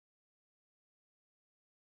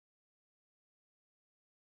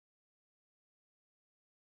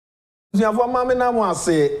Ziafo mama na mo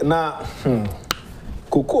ase na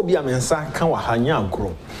koko bia mensa kan wa hanya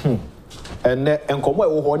agro ene enkomo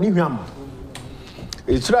ewo ho ni hwam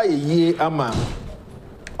etira yeye ama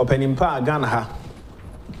openimpa Ghana ha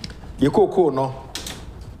ye koko no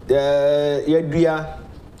yadua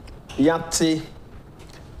yate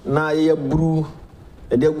na ye buru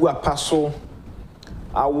edegu apaso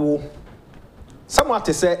awo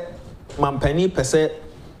samwate se mampani pese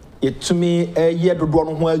yetumi ye dodo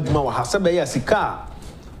no ho adwuma wa ha se be ya sika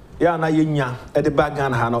ya na yenya e de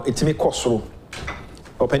bagan ha no etimi kosoro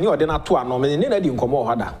opani ode na to ano me ne na di nkomo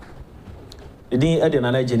ho da edin e de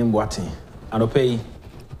na Agyenim Boateng anopai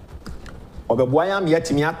obeboa ya me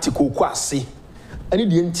yatimi ate koko ase ani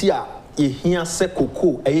de enti a yehia se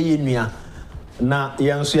koko eye yenua na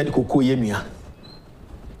yanso ya de koko yenua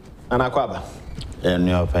anakwa ba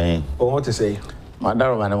enua pan o what to say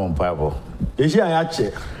madaro mane mo mpabo eji aya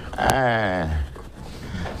che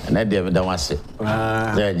na de me da wase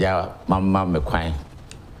ja mama me kwan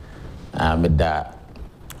me da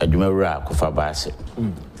adwumawura kofa baase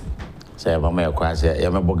say mama ya kwan say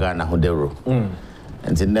ya me boga na hodero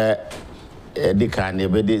enti na dika na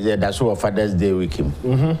be de da so Father's Day week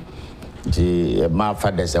ji ma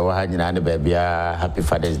fathers wa ha nyina ne ba bia happy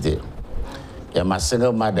Father's Day ya ma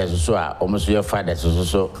single mothers so a omuso your fathers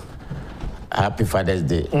so happy Father's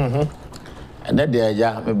Day and that day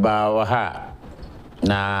ja me ba wa ha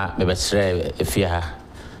na me be sre efia ha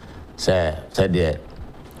say de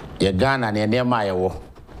ye Ghana ne ne ma ye wo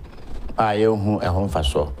a ye hu e ho fa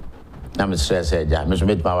so na me sre say ja me so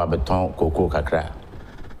me ma wa beton koko kakra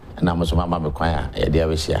na mo so mama me kwan a ye dia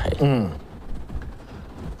we hia ha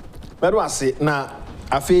Pero ase na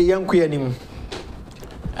afi yanku yanim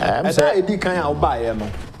eda edi kan a oba ye no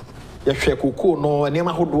ye hwe koko no niam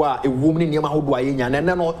hodo a ewom ni niam hodo a ye nya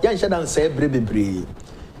na no ya nhye dan se bebre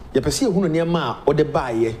ye pese ehunu niam a ode ba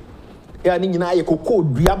ye ya ni nyina ye koko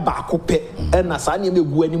dua ba ko pe na sa niam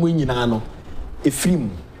egu anim nyina no efrim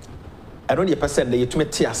eno ye pese de yetume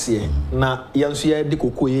te ase na yanso ye de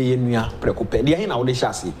koko ye nua preko pe de hin na wode hye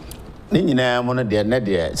ase ni nyina mo no de na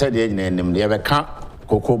de se de nyina nim de be ka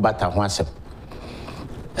koko bata ho asem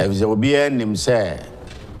ebize obi anim se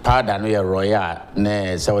powder no ye royal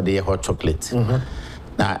na se wode ye hot chocolate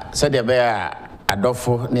na se de be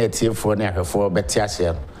adofo na etiefo na ahwefo beti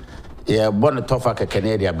ase ye bon tofa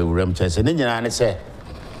kekene dia be wuram chese ni nyina ne se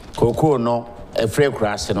koko no efre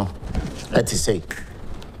kurase no eti sei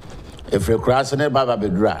efre kurase ne baba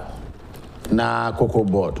bedura na koko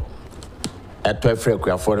board eto efre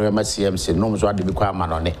kurafo no ma CMC no so ade bi kwa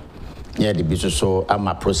amanone yeah, the business so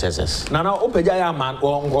ama processes. Now, opeja ya man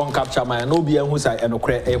on capture my no be who say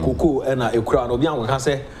enokre e koko na ekura no bi an kan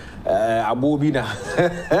say abobi na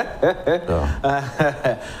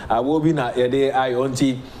abobi na ye de ai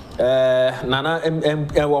onti nana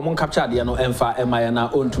wo mon capture de no emfa ema na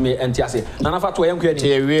ontumi enti ase nana fa to yenku ani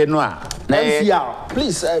ewie no a na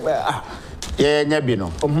please ye nya bi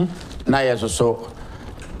no na ye so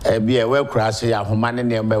bi e we kura ase ahoma ne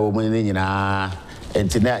ne wo mu ni nyina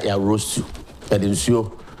entina ya roast but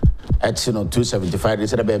nsuo eti no 275 they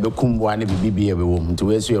said be kumboa ne bibi e be wo nti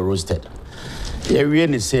we so roasted ye wie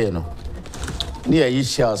ni say no ni ya yi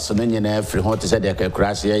shells no nyina free ho te said ya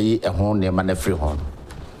crash ya yi ho ne ma na free ho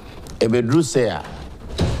e be dru say a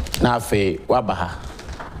na afi wabaha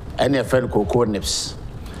ene e friend cocoa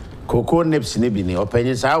nips ne bi ni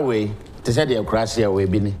opanyi sa we te said ya crash ya we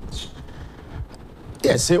bi ni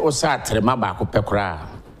yes o sa trema ba ko pekora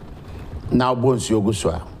now bones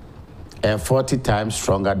yoguswa 40 times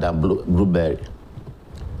stronger than blueberry.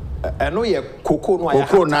 No ye cocoa no ya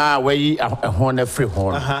cocoa na we ho na free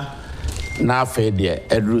ho na fe de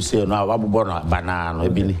edru say no ababobo no banana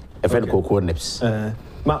ebi ni e fe cocoa nips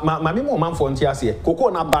ma me mo manfo nti ase cocoa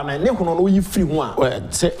na banana ne hono no yi free ho a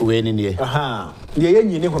se we ni ne ye ye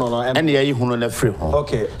nyi ne hono no ene ye yi hono na free ho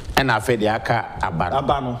okay ena fe de aka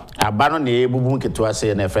abano na ye bubu nketo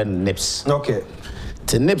ase na fe nips okay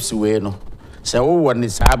te nips we no se wo woni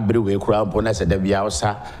sa abre we kura mpo na se da bia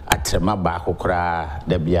osa atrema ba kokora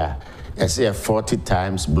da bia say 40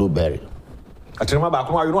 times blueberry atrema ba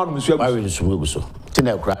ko ayo no anu musu aguso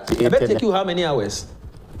tina kura it take you how many hours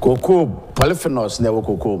cocoa polyphenols na wo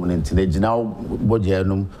cocoa mun ntina gina boje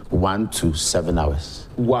anum 1 to 7 hours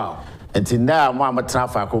wow ntina mo amatra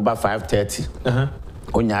fa ko ba 5:30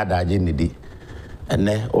 onya adaje nidi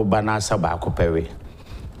ene oba na asa ba ko pewe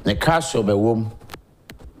ne castle be wom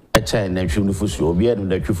echen na twunu fusu obi enu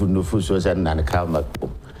da twufu no fusu se na ne kalma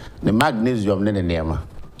ne magnesium ne nema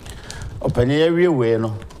opanye yawie we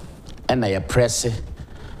no na ya press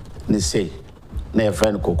ne sei na ya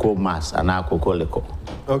friend cocoa mass ana cocoa liquor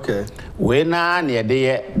Okay. We na near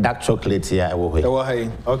the dark chocolate here.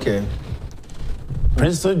 Okay.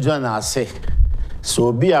 Princeton Journal say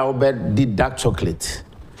so be our bed the dark chocolate.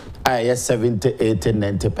 I 70, 80,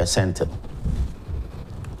 90%.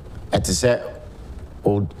 It is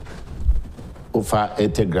over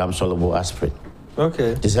 80 grams soluble aspirin.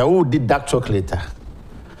 Okay. It is who did dark chocolate.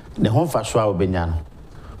 The home for sure benyano.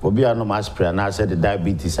 Obi no aspirin and I said the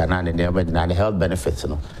diabetes and the health benefits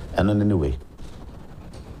no. And anyway.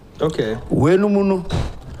 Okay. We no muno.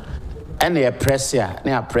 And a press here,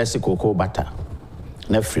 near press cocoa butter.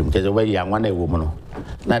 Nefrim, there's a way young one a woman.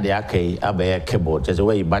 Na de akai abaya keyboard just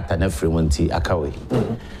way butter na free tea akawe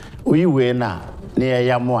we na near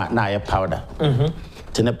yamwa na ya powder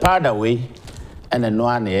to the powder way and no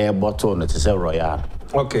an air bottle no to say royal.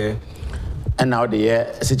 Okay. And now the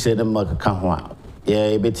air situation mark kan ho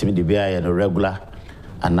yeah betimi de bia no regular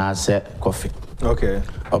and na say coffee. Okay.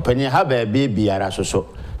 Openya ha ba baby ara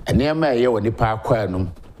so and e ma ye woni pa kwa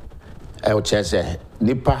num e o chese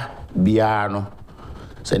nipa bia no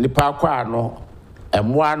se nipa kwa no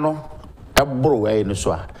Emwano, a brew no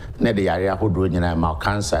so, Neddy area who drew in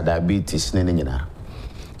cancer, diabetes, Nenina.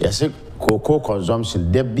 Yes, cocoa consumption,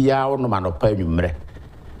 debia no man of penumre.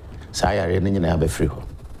 Saya in a free.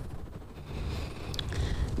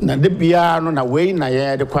 Na debia no way na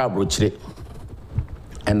ye the quabruchri.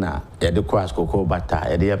 And now, the quas cocoa butter,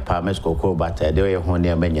 a dear palmes cocoa butter, a dear honey,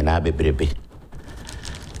 a minion abbey baby.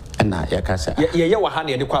 And now, Yakasa, yeah, were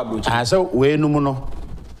honey the quabruch. I saw way no mono.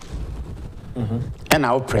 And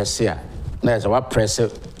I'll press here. There's a press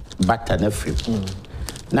butter and free.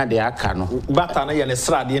 Now the acano. Butter and a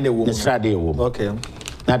stradi in the woman. Okay.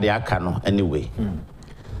 Now the acano anyway.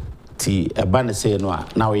 Tea a banner say no,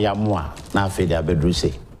 now we are more. Now feed their bedroom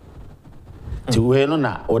say. To we no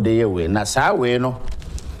na or the way. Now sa we no.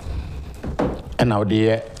 And now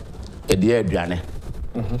the dear Adriane.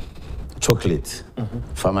 Chocolate,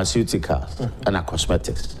 pharmaceuticals, and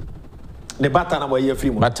cosmetics. The butter and away free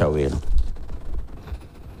butter way.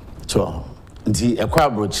 So, the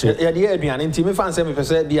aquabroach, yeah, the Adrian, and me fancy me per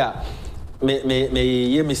se, dear. Me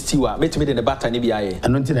ye mistiwa, met me in the butter, maybe I.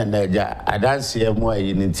 And until I dance here more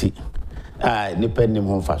unity. I depend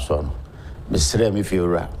him for son. Miss Rem, if you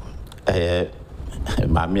are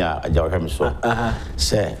Mamma, a jar so.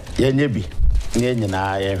 Say, ye nebi, ye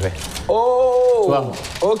oh,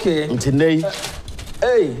 okay. Until they,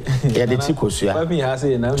 hey, yeah, the Chicosia. Let me have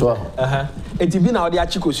it now. It's been out the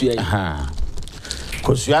Chicosia.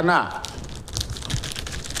 Kosiana,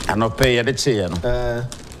 I no pay the chair.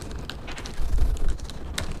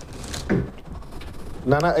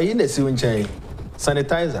 Nana, I in the sewing chain.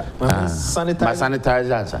 Sanitizer.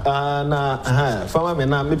 Sanitizer. Na, farmer,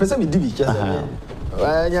 na, me person me divi.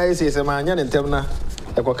 I say, a man, and Temna,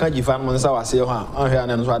 a Kokaji farmer, so I say, oh, here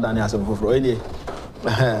and so I done as a for any.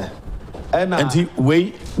 And he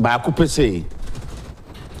wait by a say.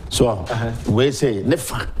 So, we say,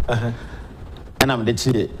 never. And I'm the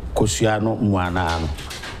Cosiano Muana.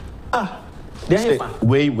 There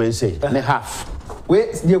we say, ne half.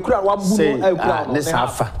 Wait, the crowd was say, this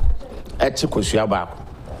half at Chicosiaba.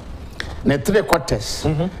 Ne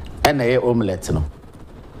 3/4 and a omelette. No.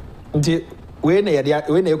 When they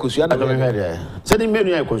Cosiana, sending me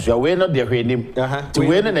a Cosia, we're not there, to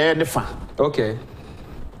win an air the fun. Okay.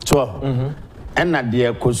 So, and not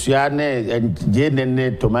dear Cosiane and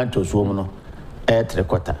Jane tomatoes woman at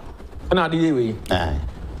 3/4. Na di we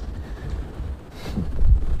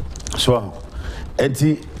so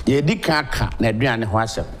enti ye di kaka na aduane ho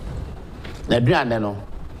asem na aduane no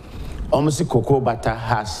almost cocoa butter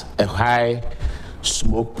has a high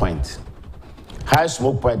smoke point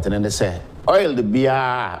and they say oil the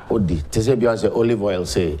bia odi te say bia say olive oil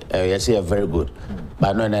say you say very good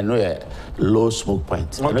but no low smoke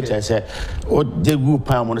point no te say o de gu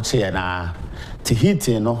pan mo no che na te heat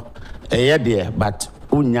no there but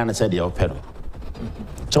unyana said the opera.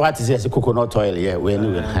 So what is this coconut oil here?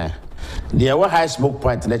 The high smoke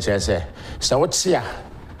point in the chair say. So what's here?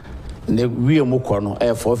 The real mukono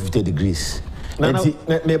air 450 degrees.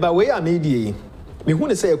 Me ba we are media. Me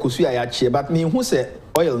who say Kosuya yachi, but me who say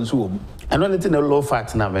oil and so. And only thing low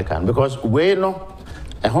fat in American because we know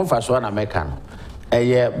a home for one American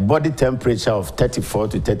a body temperature of 34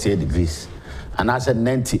 to 38 degrees. And I said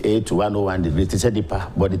 98 to 101 degrees. It's a deeper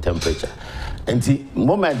body temperature. And the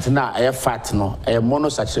moment now, I have fat, no, a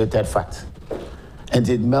monosaturated fat. And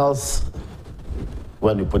it melts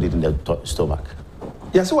when you put it in the stomach.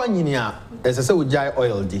 Yes, one year, as I say, we dry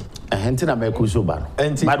oil.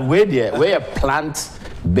 But we're a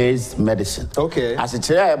plant-based medicine. Okay. As a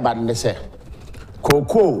chair, but they say,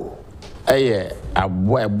 cocoa, a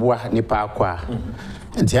boa nipa qua.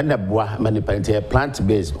 And the end bois manipulate plant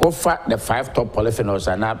based. Offer the 5 top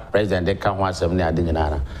polyphenols and now president they can want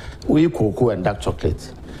 7 we cocoa and dark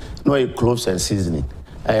chocolate. No cloves and seasoning.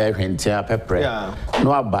 Pepper. Yeah.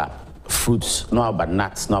 No about fruits, no about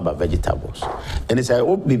nuts, no about vegetables. And it's a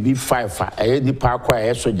BB 5 the park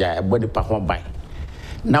where soja a body perform by.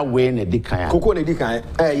 Now when a decay. Cocoa decay,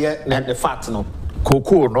 and the fat no.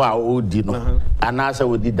 Cocoa no I would no. And answer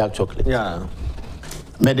with the dark chocolate. Yeah.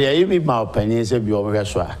 May there even my opinion say be over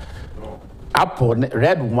so. Apple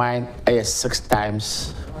red wine 6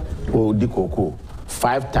 times or the cocoa,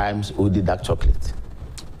 5 or the dark chocolate.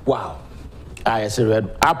 Wow. I say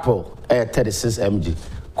red apple 36 mg.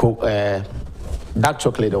 Dark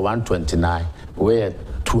chocolate 129, weigh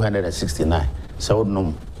 269. So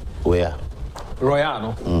no where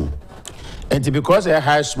Royal no. And because a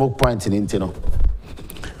high smoke point in intino,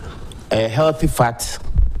 a healthy fat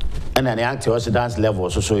and an antioxidant level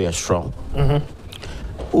also so you're strong.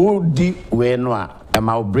 Who di we no and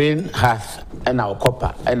our brain health and our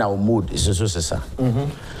copper and our mood is also sesa.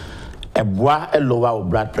 A bois a lower our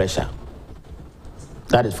blood pressure.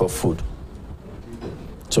 That is for food.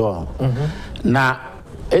 So now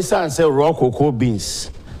it's say raw cocoa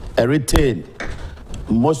beans retain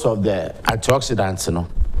most of the antioxidants, you know,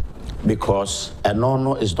 because a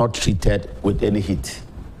nono is not treated with any heat.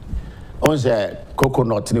 On the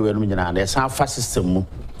coconut anyway, there's some fast system.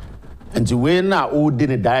 And the way now who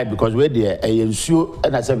didn't die because we're there, I ensure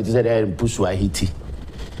and I said I push why heaty.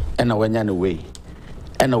 And I went away.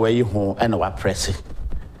 And away home and I press it.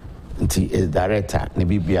 Is director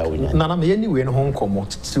maybe be a winner. Nana me anyway no home come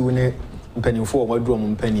to ne penny for my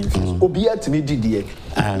drum penny. Obia to me did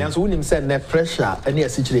and so him said net pressure any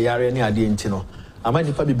asichire yare any ade ntino. Ama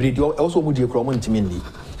nipa bebree also mu die kro mo ntimi ni.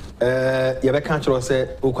 Ye be kan kiro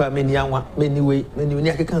say okwa meni anwa meni ni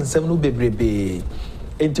akeka nsem no bebrebe.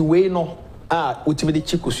 Enti we no utimi de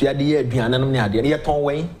chikusua de ye aduane no ne ade ye ton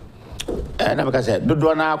wen. Na because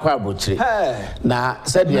dodo na akwa abrochire na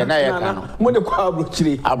said ye na ye ka no mo de kwa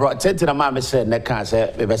abrochire tete na ma me say ne kan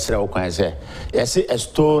say me be sere okwan say you see a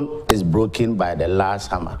stone is broken by the last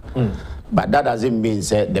hammer but that doesn't mean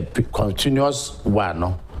say the continuous one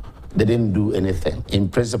no they didn't do anything. In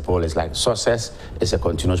principle it's like success is a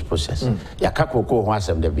continuous process. Ya ka koko ho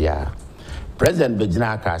asem de bia president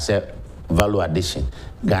Bejina ka say value addition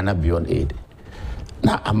Ghana beyond aid.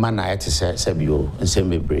 Na amana yet say bio nsem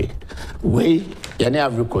bebre we ye na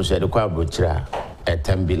agriculture de kwa brochira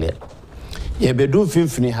 10 billion ye bedu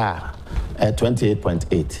finfini ha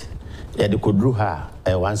 28.8 ye de kodru ha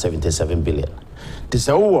 177 billion this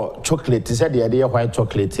wo chocolate this de white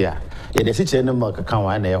chocolate here ye de siche no milk kan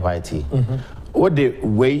wa na white wo de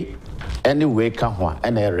we anyway kan ho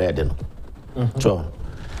and red no so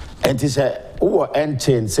and this wo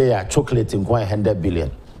chain say ya chocolate in 100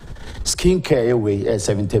 billion. Skincare weigh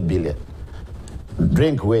 70 billion.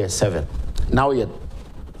 Drink weigh 7. Now you're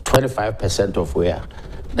 25% of where.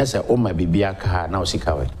 That's a my baby car now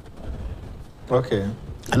sikawe. Okay.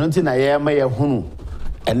 I don't think I am a hunu.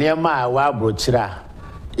 And near my wa brochira.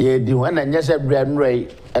 Ye di when I just said brand ray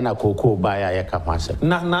and a cocoa by a capacity.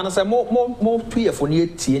 Nana say more 2 years for near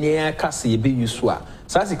tea cassie be usua.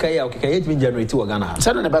 Sasikaya okay generate to Ghana.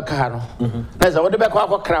 Send the back car. There's a what the back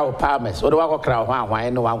crowd palmers, or the walk crowd why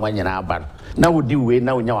no one in our band. Now would you wait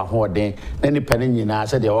now in your hoarding, then the penny in I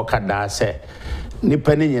said the orca said,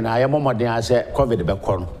 Nipenny in I am more than I said, cover the back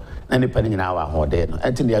corner, and the penny in our hoarding.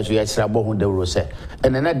 Anthony as we had Sabo the rose,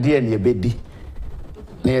 and then that dear near Beddy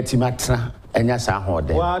near Timatra, and yes, I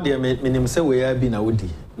hoarding. Well, dear, meaning say we have been a woody.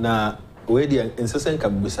 Now, where the incessant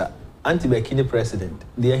Kabusa, anti Bekini president,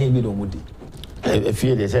 dear him be no moody. If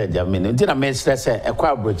you said, I mean, did I make stress a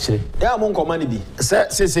quite butcher? Yeah, I'm on command be.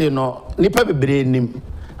 Say, no, Nipper be brain him,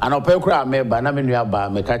 and I'll pay crowd me, but I'm in your bar,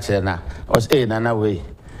 me catch her now, was a nana way.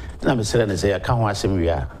 And I'm saying, I can't watch him. We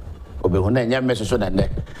are. When I message so that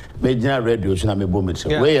major radio, so I'm a boom.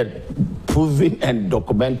 We're proving and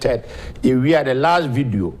documented. We are the last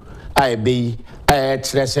video. I be,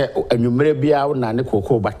 stress, and you may be out and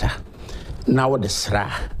cocoa butter. Now the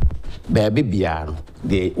sra, baby, biano,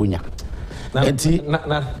 the unya. Na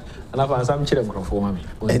some children for me.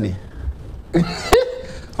 Any.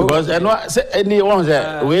 Because I know anyone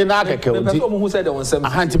there we na keke who said on some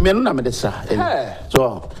ahantimenu na medesa.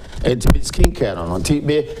 So it be skincare no ti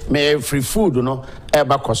me free food no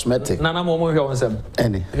eba cosmetic. Na mo hwe on some.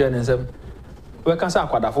 Any. Hwe nsem. We can say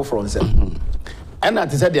akwada fo from nsem. And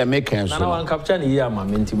that is the American so. Na wan capture ni ya ma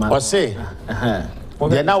mentima. O say.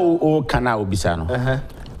 They now o kana obisa no.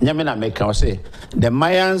 Nyamina American o say the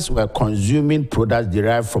Mayans were consuming products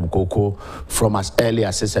derived from cocoa from as early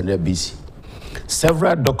as 600 BC.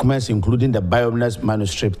 Several documents, including the Biomass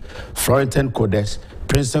manuscript, Florentine Codex,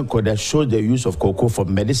 Princeton Coder shows the use of cocoa for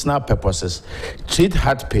medicinal purposes, treat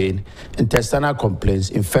heart pain, intestinal complaints,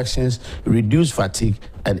 infections, reduce fatigue,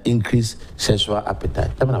 and increase sexual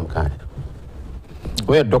appetite.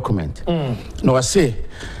 Where document? No, I say,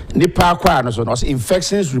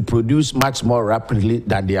 infections reproduce much more rapidly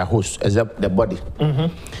than their host, except the body,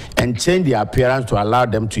 and change their appearance to allow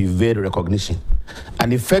them to evade recognition.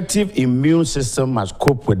 An effective immune system must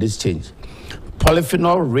cope with this change.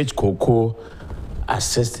 Polyphenol-rich cocoa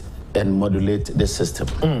assist and modulate the system.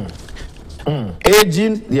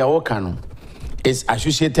 Aging, the organ, is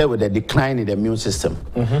associated with a decline in the immune system.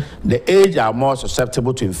 The aged are more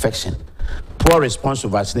susceptible to infection, poor response to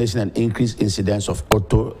vaccination, and increased incidence of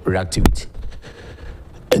autoreactivity.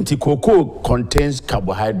 Cocoa contains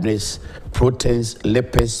carbohydrates, proteins,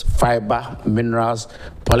 lipids, fiber, minerals,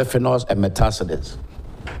 polyphenols, and metalacids.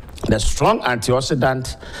 The strong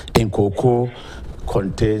antioxidant in cocoa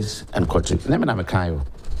contains and contributes.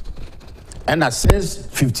 And since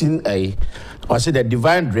 15A, I say the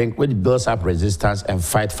divine drink which builds up resistance and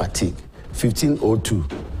fight fatigue. 1502.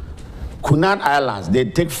 Kunan Islands, they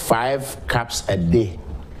take 5 cups a day.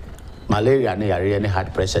 Malaria, and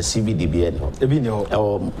heart pressure, CVDB,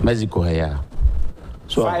 or Mexico here.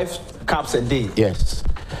 So 5 cups a day. Yes.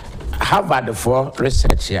 Harvard for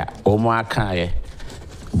research here, Omar Kaye,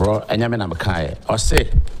 bro, and Yaman Kaye, or say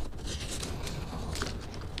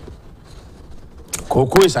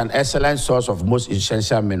cocoa is an excellent source of most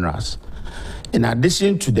essential minerals. In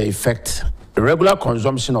addition to the effect, regular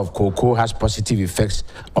consumption of cocoa has positive effects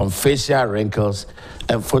on facial wrinkles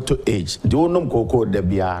and photo age. The only cocoa de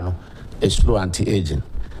biano is slow anti-aging,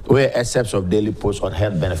 where excerpts of daily posts on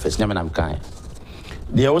health benefits.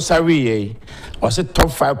 The Osari was a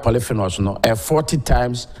top 5 polyphenols, a 40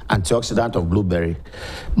 times antioxidant of blueberry,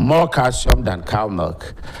 more calcium than cow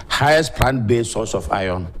milk, highest plant-based source of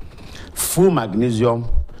iron, full magnesium,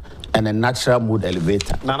 and a natural mood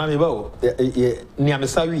elevator. Nana Mibo,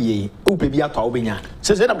 Niamisari, Upibia Taubina.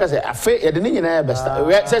 Says, I'm going to say, I feel the Nina best.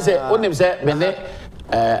 Says, only say, Bene,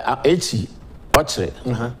 H. Ochre,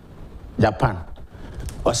 Japan.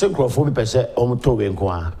 Or some crowd per se, Omoto and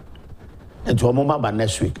Kwa. And to a moment by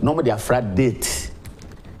next week, no more their Friday date.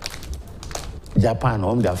 Japan,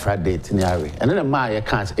 their Friday date in the area. And then a man,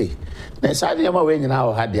 can't say, next idea of when you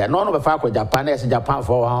now had there. None of the fact with Japan, as Japan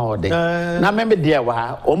for 1 hour day. Now, remember, dear,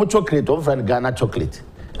 Omo chocolate, over friend Ghana chocolate.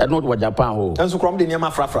 And not what Japan hold. And so from the Yama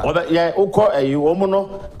Frafra. Yeah, Oko, you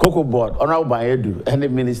Omono, Cocoa Board, honorable by Edu, and the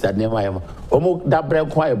minister near my Omo, that brand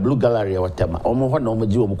quiet blue gallery or Tema, Omo, no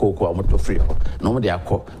Majo Cocoa, Omo to free. No, they are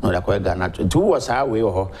called, no, they're quite Ghana. 2 was our way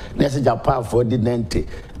or Nessa Japan for the Nente.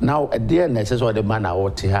 Now, a dear Nessa or the man I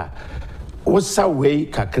want to her. What's our way,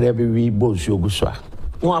 Kakrebi, we both Yoguswa?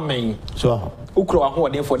 One main. So, Ukro,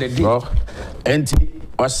 holding for the day. And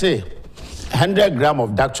I say, 100 grams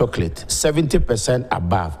of dark chocolate, 70%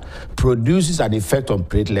 above, produces an effect on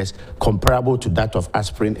platelets comparable to that of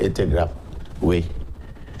aspirin 80 grams. Way.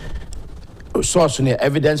 Source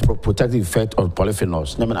evidence for protective effect on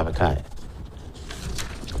polyphenols.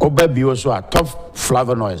 Obebi also are top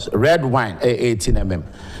flavonoids. Red wine, 18 mm.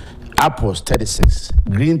 Apples, 36.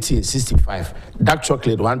 Green tea, 65. Dark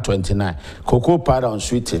chocolate, 129. Cocoa powder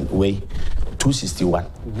unsweetened, weigh 261.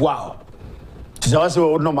 Wow. It's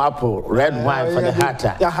also no apple, red wine for the heart.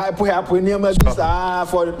 For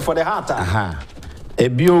the heart. A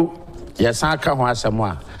bio, yes, I can't want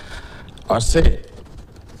someone. Or say,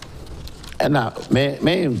 and now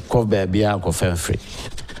may cover be uncle free.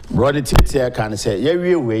 Brother Titia can say, yeah,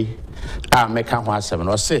 we away. I make a one 7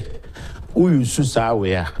 or say, who you susa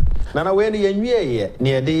where. Nana, when you near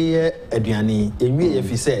the Adriani, if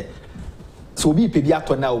you say, so be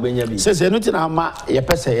Pibiato now when you says, anything I'm your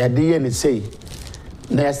person, a day and say.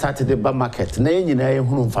 Na started the bar market. Na nyina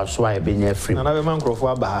ehunu fa so a be nya free. Na be man crofo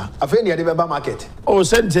aba. Afa ni ade be bar market. Oh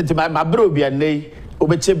sent my bro bia nei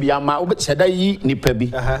obeche bia ma obeche da yi nipa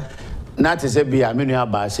bi. Na te se bia me nua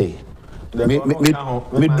ba say. Me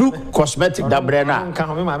do cosmetic da bre na. Nka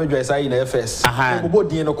ho me ma me dwa sai na FS. Obo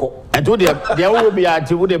din no ko. And do there wo bia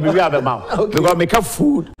ti wo de bi aba ma. Because make a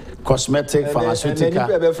food, cosmetic,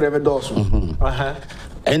 pharmaceutical. And be frame doors.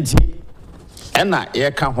 Enti ena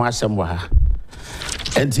ye ka ho asem wa ha.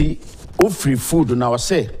 And free food now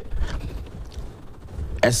say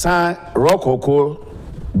a raw cocoa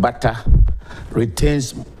butter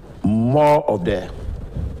retains more of the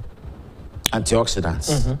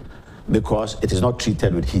antioxidants because it is not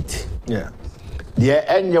treated with heat. Yeah. The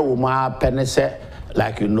enya woman penese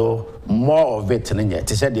like more of it in it.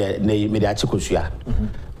 They said they made a chikusua.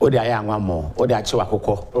 Odi ayangwa mo, odi achiwa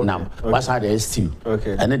koko nam. What's how they stew?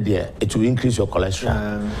 Okay. And then it will increase your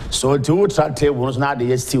cholesterol. So to try table now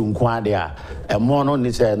they stew nkwa there. A more no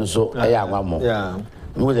ni say no so ayangwa mo. Yeah.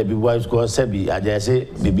 No the big boys go say I just say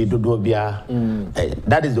baby dodo bia.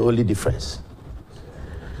 That is the only difference.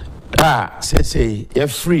 Say you're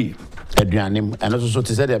free Agyenim and also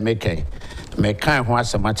to say they make ho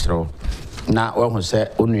asamachiro na wo ho say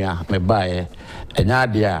onua me baaye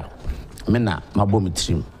enya dia me na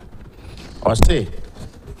mabomitrim or say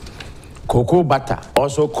cocoa butter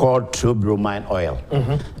also called theobromine oil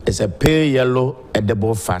is a pale yellow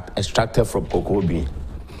edible fat extracted from cocoa bean.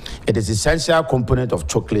 It is an essential component of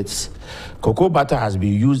chocolates. Cocoa butter has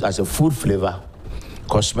been used as a food flavor,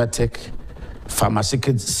 cosmetic,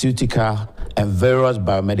 pharmaceutical, and various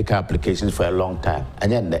biomedical applications for a long time.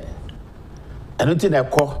 And then,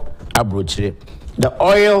 the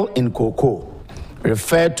oil in cocoa,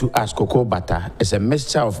 referred to as cocoa butter, is a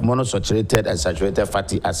mixture of monosaturated and saturated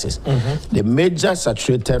fatty acids. The major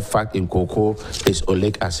saturated fat in cocoa is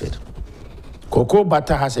oleic acid. Cocoa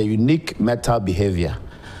butter has a unique metal behavior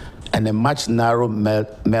and a much narrower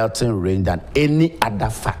melting range than any other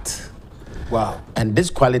fat. Wow. And this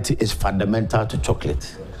quality is fundamental to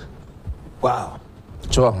chocolate. Wow.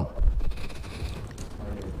 So,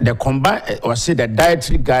 the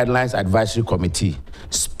Dietary Guidelines Advisory Committee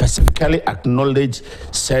specifically acknowledge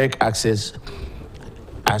stearic acid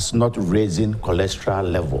as not raising cholesterol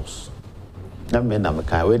levels. That means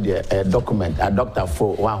a document, a doctor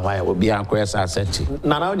for one why will be anchored as such.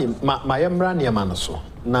 Now, my embryo so.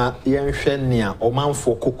 Na yenhwe nia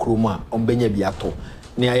omanfo kokroma ombenye biato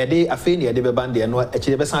nia yede afi nia yede bebande no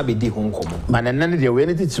echi be san be di ho nkomo manene de we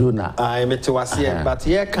ne true na mete wase but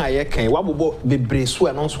ye kan wabobo bebre so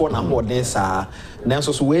eno so na hoden saa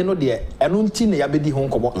nanso so we no de eno nti ne ya be di ho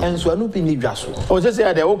nkomo enso eno bi ni dwaso o se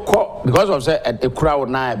say de wo because of say a crowd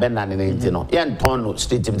na be na ne nti no ye nton no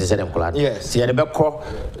state team de say dem kula yes ye de be ko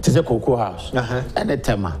te say cocoa house and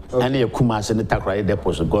tema and ye kuma se ne takra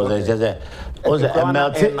deposit because they say was a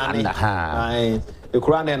melting and the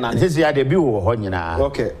Quran this year they be wo nyina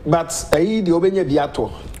okay but ayi de obenya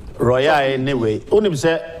biato royal anyway onim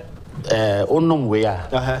say onum we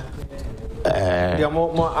a they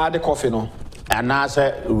more add coffee no and I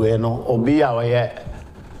say we no obi a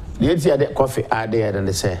we ye the coffee add there and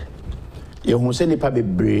they say you hu say nipa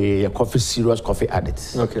bebre coffee serious coffee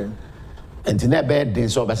addicts okay and na be den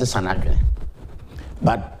so be say sanadwen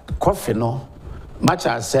but coffee no much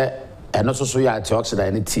as say and also so ya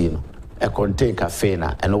antioxidant in tea no a contain caffeine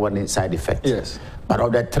and no one side effect yes but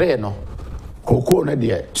of the three no cocoa na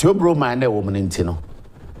there theobromine na woman in tea no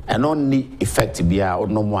and only effect bia or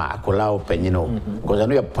no more akola opanyino because I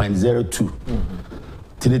know you're 0.02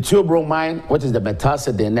 to the theobromine what is the metal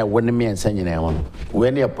then na when me and send na one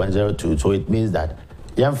when you're 0.02 so it means that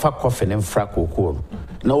yamfa coffee and fra cocoa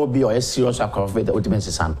no will be or serious coffee that ultimate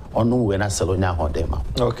san or no we na salonya hodema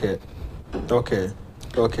okay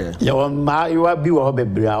ya ma you are be wo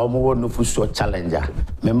bebre a omo no fusuo challenger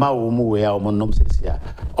me ma wo mu we a omo nom sesia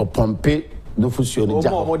o pompe no fusuo ni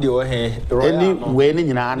ja omo de o he any we ni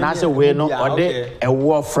nyina na say we no ode e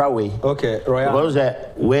wo fra we okay royal because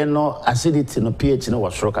we no acidity no pH no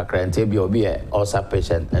was stroke kakra nte bi obi e ulcer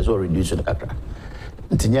patient and so reduce the kakra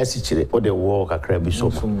ntinya sichire ode wo kakra bi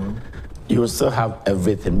so you still have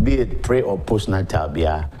everything be it pre or postnatal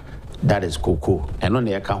bia. That is cocoa. And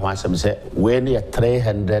only I can want some say when you're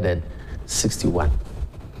 361.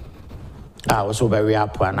 I was so very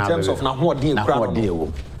up and in terms of now what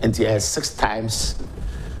deal and he has 6 times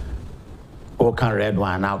or can red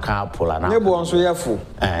one now can't pull an apple.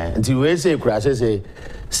 And you say crash say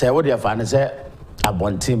what you find say a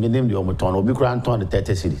bon team in the Omoton will be grand on the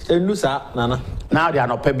 30 cities. Nana. Now they are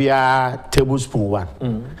not pebia tablespoon one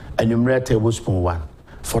and you read tablespoon one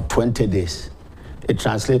for 20 days. It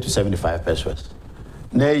translates to 75 pesos.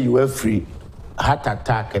 Now you are free. Heart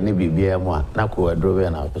attack and maybe BM1. Now go drove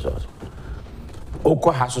in our pesos.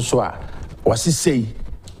 Oko Hasoswa was he say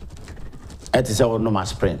it is our normal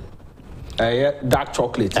spring. Dark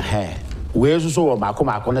chocolate. We also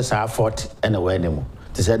Makoma Conessa 40 and away anymore.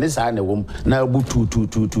 To say this and a woman now boot 2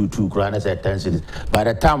 crowns at 10 cities. By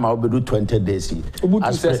the time I'll be do 20 days. What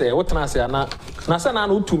can I say? Nasana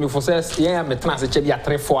no to me for says, yeah, I'm a transit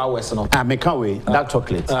 3-4 hours. No, I make away dark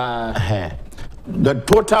chocolate. The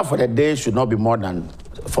total for the day should not be more than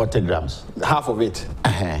 40 grams. Half of it.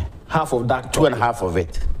 Half of dark chocolate. 2.5 of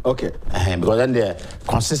it. Okay. Because then the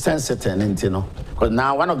consistency turns, you know. Because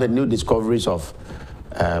now one of the new discoveries of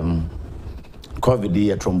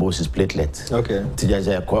COVID thrombosis platelet. Okay.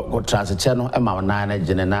 Tijaje ko transit channel e ma onana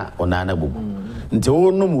genena onana bubu. Nti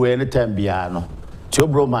wonum we anytime bia no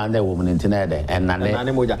Tiobro man there woman in Tinade and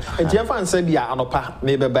Nane Moja. And Jeffan said, "Be anopa,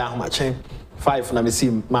 maybe by how much 5 na me see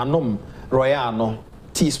manom royal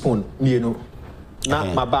teaspoon, you na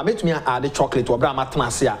my ba met me add the chocolate to Abraham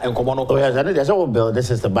Atnasia and Comono. Oh, yes, there's all build the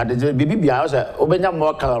system, but the BB house, Obenya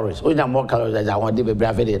more calories, more calories as I want to be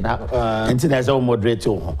bravid now. And there's all moderate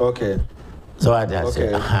too. Okay. So I just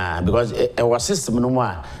say, because our system no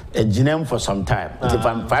more a genome for some time.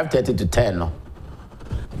 From 5:30 to 10, no.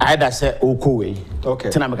 I just say okay. Okay.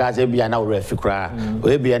 Tina because be now refikra.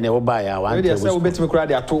 We be na oba ya one. We say we bet me kra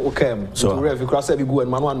dey ato okay. So refikra say be go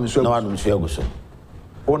and man one msuo. No one msuo go so.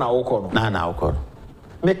 Ona okọ no. Na okọ.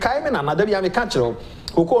 Me kai me na da bia me ka kire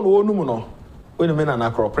okọ no onum no. Onu me na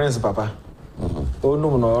kro prince papa.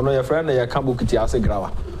 Onum no no your friend na ya ka bokiti ase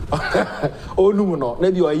grawa. Onum no na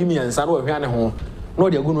bi oyimi ansa na ohwa ne ho. No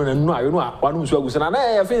dey go no na nu ayo no wanu msuo agusa na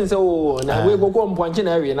ya fin say o na we go mponche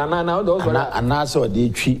na awie na o do so na so dey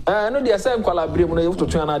twi. No dey say nkwala bre mu no you to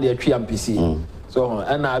twa na dey twi ampisi. So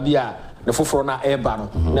na bia ne foforo na eba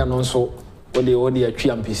no na no nso o dey atwi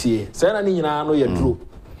ampisi. Say na ni nyina no ye duro.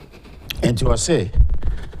 Enti o say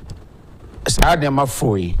sa de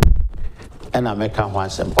mafoi and I make one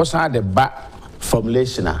sem. Also the back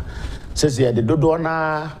formulation says here the dodo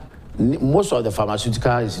na most of the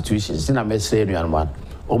pharmaceutical institutions in America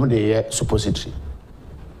one the suppository.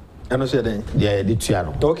 And say then yeah the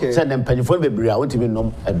tuano. Okay. Send them penny for baby I want to be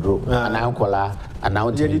nom a draw and uncle and now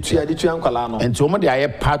the tuankola no. And so they are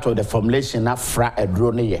part of the formulation na fra a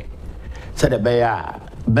draw ne. So the bear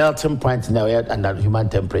melting point now under human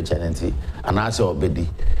temperature and also obedi.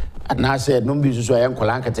 And I said no be so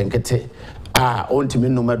yankola nketenkete ontimi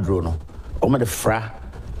no madro no. Omo the fra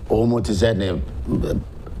omo to say ne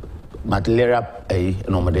malaria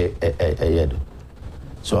no mo de yedo.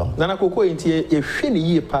 So nana koko enti e hwe ne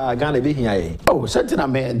yie pa Ghana be hia ye. Oh sentina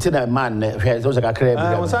me entina man ne hwe so kakra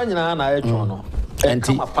bi. Won sa nyina na etwo no.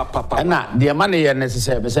 Enti na the man here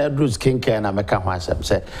necessary say do skin care na meka ho asem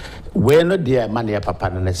say we no the man here papa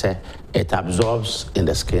ne say it absorbs in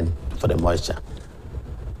the skin for the moisture.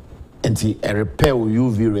 Enti a repair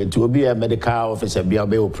UV ray to be a medical officer be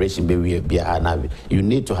operation be you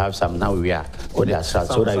need to have some now we are or the assault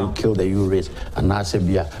so that you kill the UV rays and now say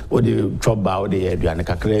be or the trouble or the aduane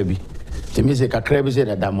kakra bi. To me say kakra bi say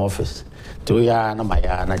the dam office to ya na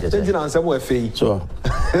maya na just so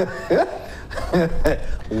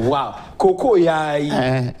wow, cocoa ya.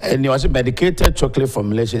 And it was medicated chocolate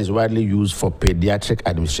formulation is widely used for pediatric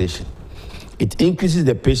administration. It increases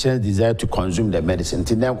the patient's desire to consume the medicine.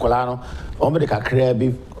 Tindem kolano, ombe kakra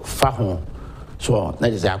bi fa ho. So na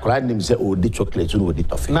just akola nim say o di chocolate no di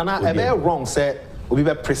toffee. Nana e be wrong say obi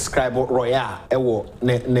be prescribe royal e wo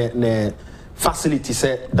ne facility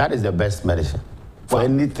say that is the best medicine for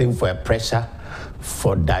anything, for pressure,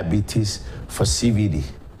 for diabetes, for CVD.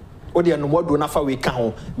 Odi anu modu na fa we ka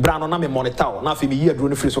ho bra no na me monitor na fa me yi aduro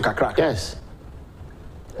no free so kakra. Yes.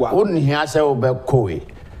 Wow. Wouldn't hear say obe koe.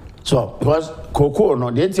 So because cocoa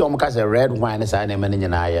no the thing omka say red wine say na me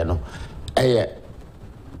nyina aye no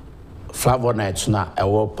flavonoids na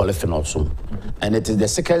polyphenols and it is the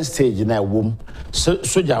second stage na wom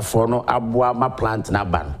soja for no aboa ma plant na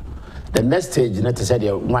ban. The next stage na to say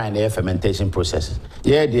the wine fermentation process.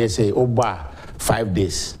 Yeah they say oba 5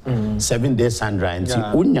 days 7 days sun dry and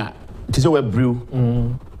unya it is we brew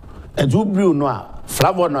and you brew no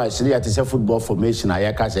flavonoids here to say football formation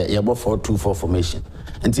I can say 4-2-4 formation.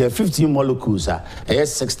 Until 15 molecules are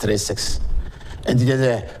 636. And there's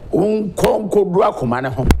a conco command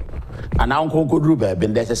home. And now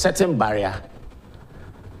there's a certain barrier.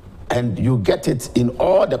 And you get it in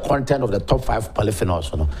all the content of the top 5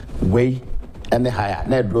 polyphenols, way and the higher.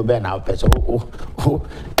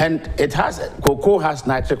 And it has cocoa has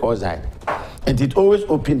nitric oxide. And it always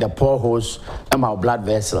opens the poreholes and our blood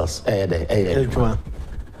vessels. Now,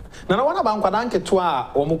 what about Kwadanke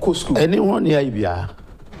Toa or Mukusku? Anyone here?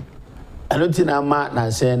 I don't think I'm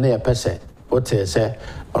not saying a person. What they say,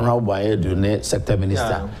 Honorable Edu, sector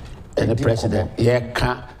minister, and the president,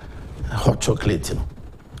 hot chocolate.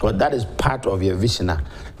 Because that is part of your vision.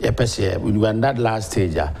 When you are in that last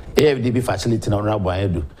stage, AFDB facility, Honorable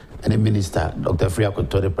Edu, and the minister, Dr. Freya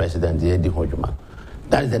Koto, the president, the Eddie Hojuman.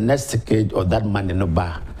 That is the next stage of that man in the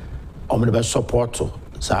bar. I'm going to support to,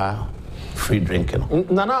 sir. Free drinking.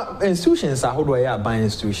 Nana institutions are how do I buy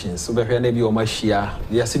institutions? So be na bi o ma hia,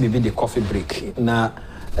 ya se be the coffee break. Na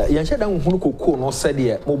ya che dan hunu kokoo no said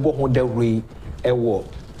ye mo bo ho da rui e wo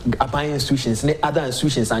buy institutions ne other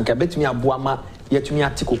institutions anka betumi aboa ma yetumi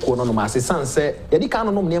ati kokoo no ma se san se ye di kan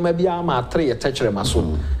no no nema bia ma atre ye techere ma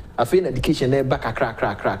so. Afi na education na ba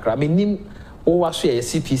kakra menim o wa so ye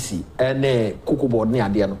CPC ene cocoa board ne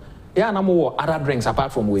ade no. Ya na mo other drinks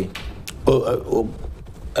apart from we. And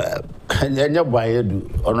your boy do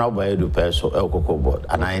or not by do person alcohol board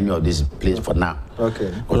and I know this place for now. Okay.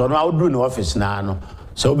 Because I know I'll do in the office now.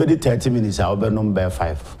 So be 30 minutes I'll be number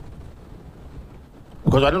 5.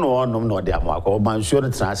 Because I don't know one no there mark or man sure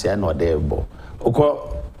the transfer not there bo.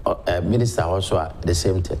 Minister also the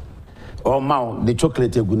same thing. Or mount the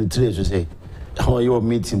chocolate you're going to trace to say, oh, you're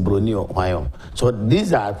meeting Brunio, why? So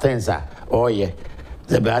these are things that, oh, yeah,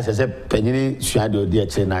 the best as a penny shadow, dear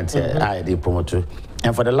Chenante, I did promoter.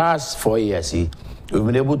 And for the last 4 years, we've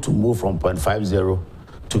been able to move from 0.50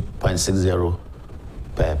 to 0.60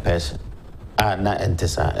 per person.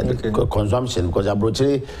 Not consumption, because I brought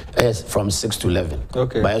it from 6 to 11.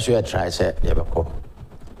 Okay. But I should try to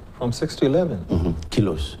from 6 to 11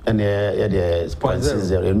 kilos, and the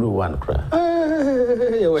 0.60 new one cry.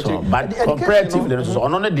 So, but comparatively, so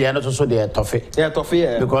on the end also they are toffee. Yeah, toffee.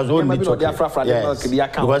 Because only chocolate.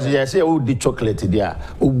 Because yes, say the chocolate there.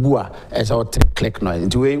 Ubua as our click noise.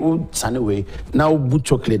 Into way sunny way. Now boot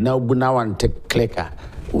chocolate. Now one take clicker.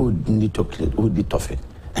 Need chocolate. The toffee.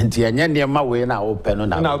 And the anya my way now open on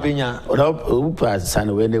now. Binya. Upa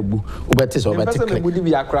sunny way. Ubetis over click. Would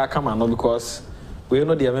be a crack come because. We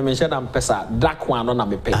know the mention and pesa dark one on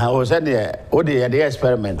a pay. I was said the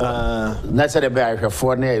experiment. That's a bear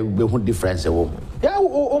for ne difference. Yeah,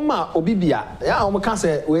 Oma Obibia. Yeah, can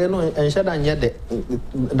say we know and shed and yet the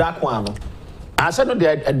dark one. I said no,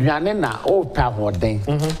 the Adriana old power thing.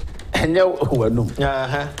 And you were no.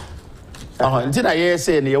 Until I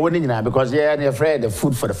say you're winning now because you're afraid of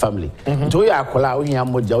food for the family. Do you acquire we have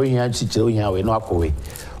Moja, we have Chicho, we have no away.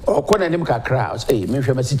 Or corner him crowds, eh, me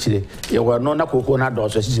from a city, you were no coconut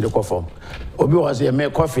doors, a city coffin. Obi was a mere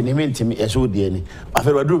coffin, he meant me as would any. I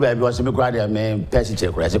feel a do baby was a McGrady, a man, passage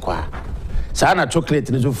across a car. Sana chocolate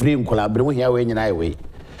is a free collaborating here in I way.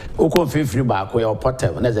 Oko free back where or potter,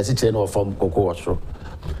 and as a city or from cocoa.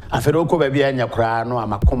 I feel Oko baby and your crown, no,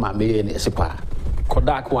 I'm a coma me in a sepa.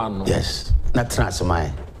 Kodak one, yes, not trans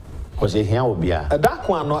mine. Because here will be a dark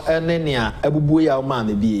one or any Abubuya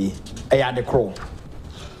man be a the crow.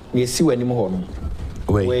 You see when you more.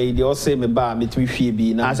 Wait, they all say me bar me to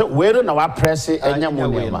be now. So where do our press and yam?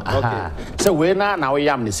 So where now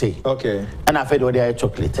yam say. Okay. And I fed all their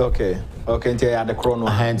chocolate. Okay. Okay, until I had the chrono.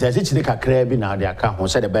 And as it's like a crab in our account, who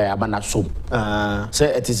said a bear banana soup.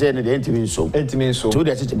 Say it is any intimate soup. Intimate soup. Two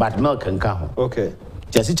days, but milk and cow. Okay.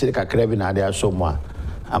 Just it's like a crab in our so more.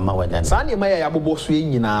 I'm my way. Sandy may have a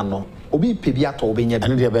swing in Ano. Obi Pibiato being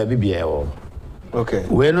a baby. Okay.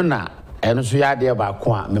 When not. And so ya there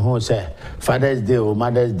about me who say Father's Day or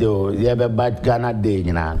Mother's Day or yeah bad Ghana Day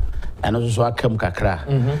you know and also I come kakra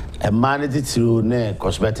and manage to ne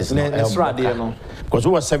cosmetics no because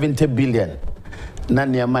we was 70 billion na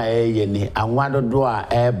niama ni and one do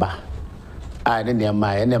eba I ne niama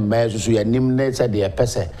and measure so ya nim ne say the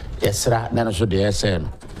pese yesra na so the say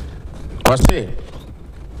no o say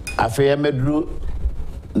afia medru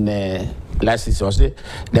ne last is o say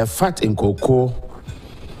the fat in cocoa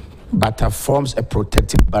butter forms a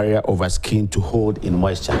protective barrier over skin to hold in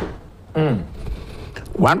moisture.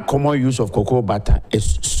 One common use of cocoa butter is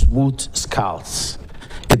smooth scalds.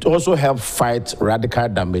 It also helps fight radical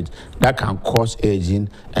damage that can cause aging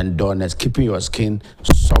and dullness, keeping your skin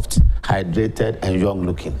soft, hydrated, and young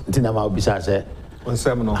looking.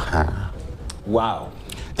 Wow.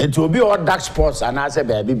 It will be all dark spots and as a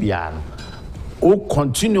baby beyond.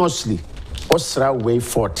 Continuously, weigh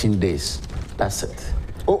 14 days. That's it.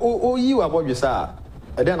 Oh, you are what you say.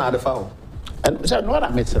 And then I found. And so, what I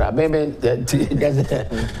made,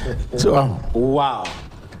 so, wow.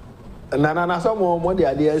 Nana, some more the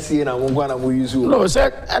idea seeing I'm going to use you. No,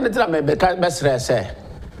 sir, and it's not maybe best say.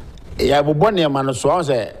 Yeah, but one year man, so I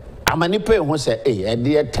say, I'm a nipper who say, hey, a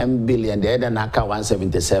dear 10 billion, the other Naka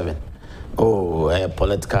 177. Oh, a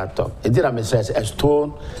political talk. It did a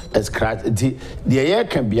stone, a scratch. The air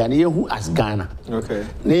can be an ear who as Ghana. Okay.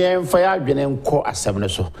 Near fire, Agyenim call as 7 or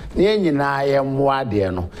so. Near you now, I am more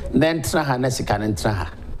dear no. Then Traha Nessican and Traha.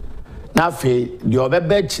 Now, the other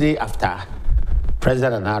bed after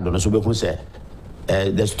President Ardo, so who said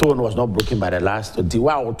the stone was not broken by the last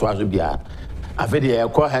 21 to us. I feel the air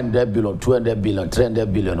call 100 billion, 200 billion,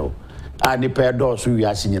 300 billion. And the pair doors we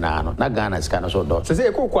are seeing now, not Ghana's kind of so doors. So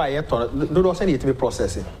they go quiet, do send it to be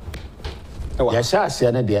processing. Yes, I say,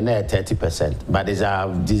 30%, but it's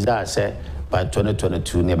a disaster by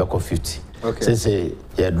 2022, never 50. Okay. Say,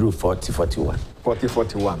 yeah, drew 40-41.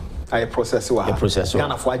 40-41. I process what? I process what?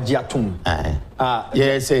 Ghana for Jatum.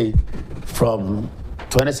 Yeah, say, from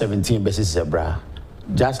 2017, basis a bra.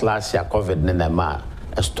 Just last year, COVID, Nenema,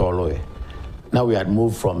 a stall away. Now we had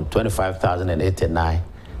moved from 25,089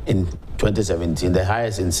 in 2017, the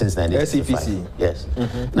highest since 1965. Yes.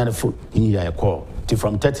 Now the food year call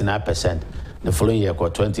from 39%, the following year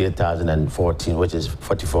called 28,014, which is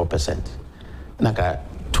 44%. Now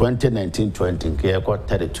 2019-20, year called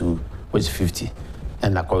 32, which is 50.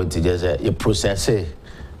 And according to just a process,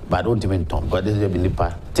 but I don't even talk. But this is the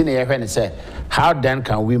part. Say, how then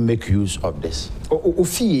can we make use of this?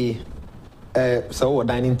 So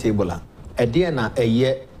dining table, a dinner, a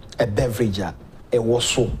year, a beverage, a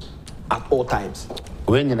wasso at all times.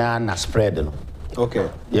 When you are spread, okay.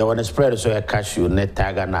 You want to spread so a cashew, net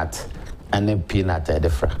tiger nut, and then peanut at the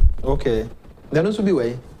front. Okay. Then also be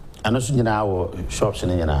way. And also in our shops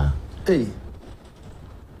in your hey.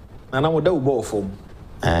 And I'm with the ball form.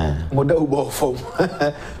 Model ball form.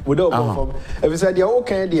 Model ball form. If you said,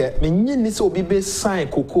 okay, dear, meaning this will be best sign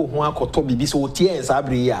cocoa, one could to be so tears,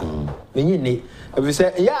 Abria. Meaning, if you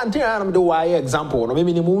say, yeah, until I'm the why example, no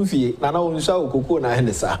minimum fee, and I only saw cocoa and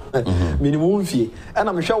Henderson. Minimum fee. And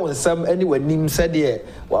I'm sure when some anywhere name said, yeah,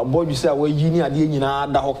 well, boy, you say, well, you need a dear,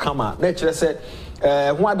 the whole come nature said,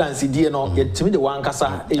 one dance, dear, no, get to me the one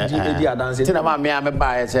cassa, a dear dancing. Tell me, I'm a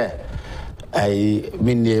buyer. I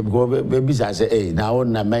mean, baby, I say, hey, now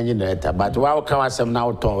I'm managing that, but while come some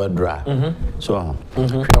now to dry. So,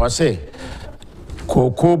 I was say,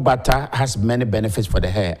 cocoa butter has many benefits for the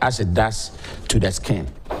hair, as it does to the skin.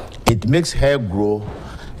 It makes hair grow,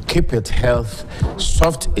 keep its health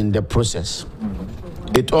soft in the process.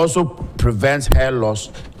 It also prevents hair loss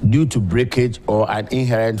due to breakage or an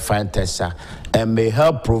inherent fine texture and may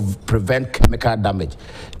help prevent chemical damage.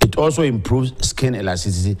 It also improves skin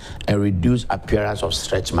elasticity and reduces appearance of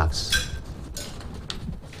stretch marks.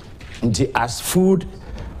 As food,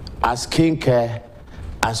 as skincare,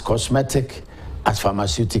 as cosmetic, as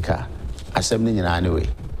pharmaceutical, assembling in any way.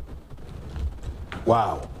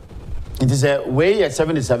 Wow. It is a way at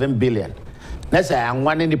 77 billion. Let's say I'm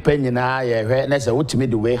one independent, let's say what me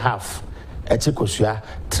the way half. It's a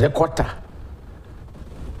 3/4.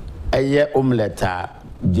 A year omelette,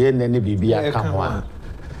 Jane and Bibia come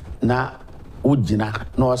na ujina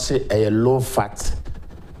no say a low fat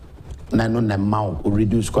na no na mount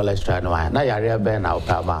reduce cholesterol no na yare be na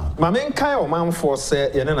opama ma men kai o man for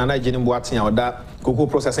say ye na Agyenim Boateng oda cocoa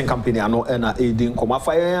processing company ano na edin koma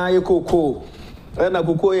fa ye cocoa na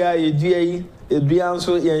cocoa ya edua edua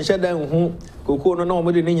nso ye nhye dan hu cocoa no na o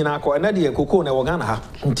mode ni nyina akọ na de cocoa na wo Ghana ha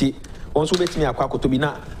nti onso betimi akwa akotobi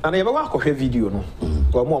na ye be wa akọhwe video no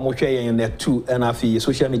wo mo hwe ye net 2 na fi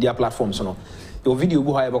social media platforms no your video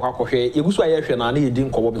bu ha ye bakwa kohwe yegusu aye hwe na ye din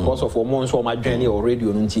kobo because of mo nso ma dwan or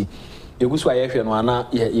radio no nti yegusu aye hwe no ana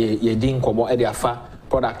ye din kobo e de afa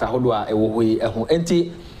product ahodo a ewo hoi eho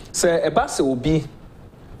enti se eba se obi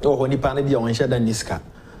o nipa na bia on hye dan niska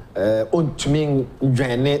ontumi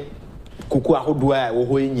dwan ne kuku ahodo a ewo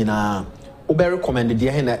hoi nyina o be recommend de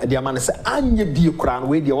he na de ama ne se anye bi kura no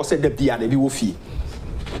we de wo se da bia na bi wo fi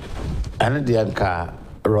ane de anka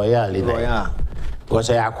royal because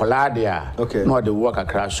I collide there. Okay. No, the work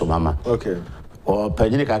across so mama. Okay. Or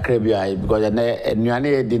Pagini Crabia because a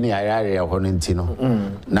new dinner area of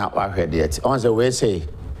Honintino. Now I heard it. On the way say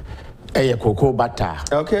a cocoa butter.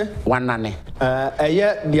 Okay. One nanny. A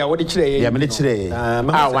year the awarded military.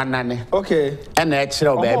 One nanny. Okay. And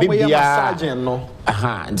extra baby sergeant no.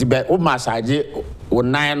 Aha. The bed of massage or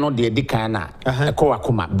 9 no the decana. A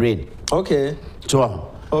coacuma brain. Okay.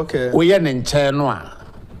 So okay. We are in Chanoa.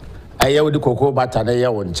 I would the cocoa butter there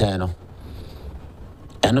on channel.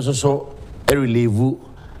 And also a relief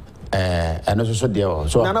and also dear.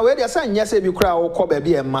 So now where they saying yes, if you cry or call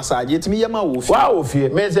baby and massage it me, my wolf. Wow, if you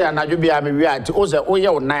may say, and I be a react to also oh,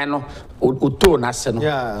 your 9 or 2 national.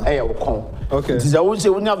 Yeah, I will come. Okay, it is always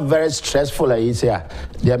very stressful. I say,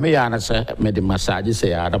 there may answer made the massage say,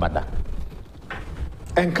 Adabada.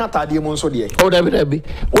 And can't I dear Monso dear? Oh, there be.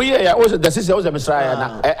 Oh, yeah, also the sister was a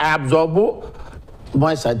messiah. I absorb.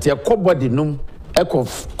 My son, dear, body num, echo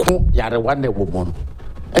yard one day woman.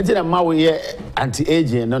 And then my way anti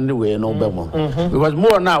aging on the way no bemo. Because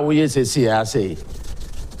more now we say, I say,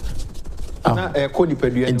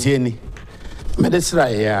 Cody and Jenny.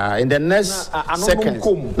 Medicine, in the next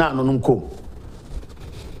second, now no come.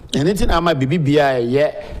 Anything I might be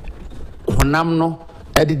yet, Honamno,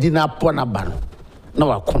 Eddie dinner ponaban. No,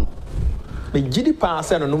 I come. Me gidi pa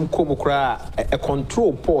se no nom komo kra a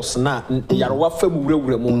control pause na yarewa fam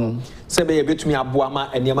wurawura mu se be ye betumi aboa ma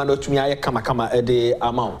eniema na tumi aye kama kama e de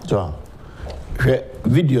amount so hwe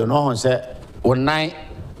video no hon se onan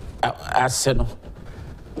ase no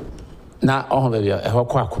na ohon be e ho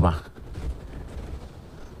kwa akoma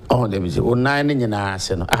ohon de bi se onan ni nyina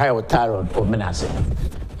ase no aha yo tarot o menase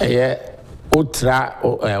eye otra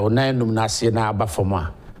onan num na ase na aba fom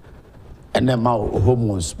a and then my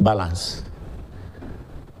hormones balance.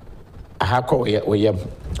 I have called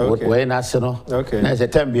when I say no. Okay. There's a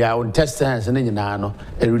time be our intestines and then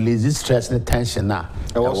it releases stress and tension now.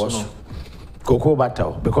 Cocoa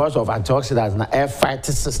butter because of antioxidants and air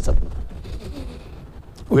fighting system.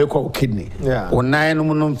 We call kidney. Yeah. When I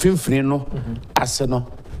no feel no, aseno,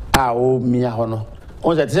 mia hono.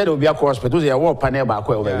 On that said, will be a hospital, they are war panel back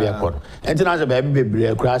where we are. And then as a baby,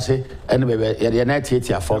 grassy, and baby, you're not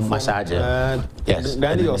here for massage. Yes,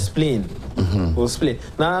 then your spleen. Spleen.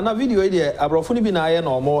 Now, video idea, a brofuni bin iron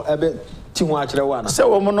or more a bit too much.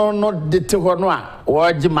 So, no, the two or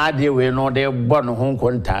what Jimadi we know they're born home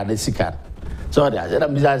contact the sicker. So that's a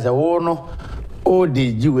no, oh,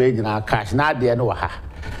 did you wait in our cash? Not the no ha.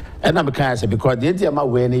 And I'm because the India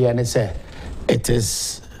way and say it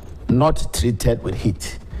is not treated with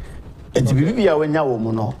heat. And to be a when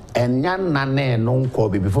you and yan nane non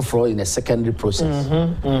kobe before flow in a secondary process.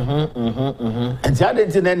 And the other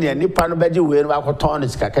thing, any Nippon bedroom where I turn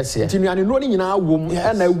is Cacasia. Tinian running in our womb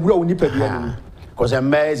and I grow nipper. Because I'm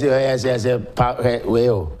amazed as a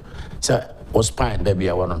whale. So was spine, baby.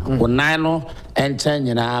 I want to know. Nine and 10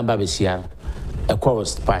 in our babisian, a core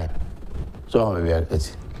spine. So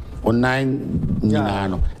it's 9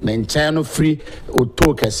 then channel free or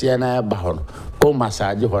talk as Siena Bahon, or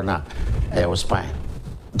massage hona, was spine.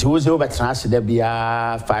 Tuesday over trans there be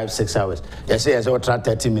 5-6 hours. Yes, yes, or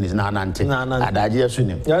 30 minutes now, Nanti. And I just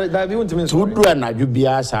swim. That you want to mean to do and you be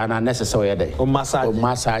as an unnecessary day. Or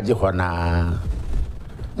massage hona.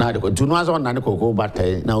 Now, the two months on Nanako, but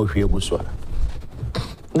now here Buswa.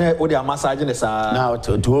 No, they are massaging the now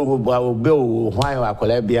to bill while I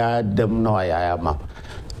collabia them no I am.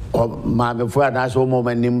 Or my before that's all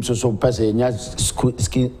moment names so person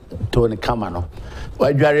skin tone camano.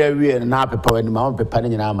 Why you are now preparing my own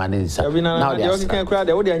preparing in our money. Now they can cry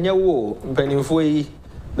the audio and your penny for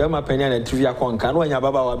my penny and trivia concan when your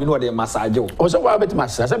baba will be massage. Also, what bit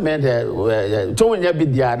massage? I meant two in your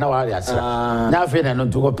bid now. Now, feeling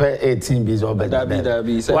to go pay 18 bees or better.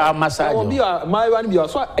 Well, massage will be my one be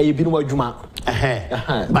also a bit more Juma.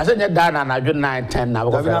 But then down and I do 9-10 now.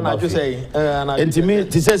 I just say, and to me,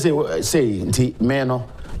 to say, man,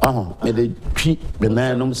 may they treat the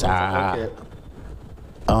man.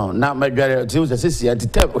 Oh, now my brother, it was a sister at the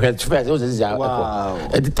top of first. It was a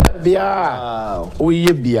at the top, we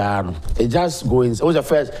beyond. It just going, it was a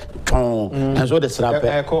first tone, and so the slap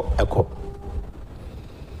echo.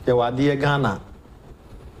 There were dear Ghana.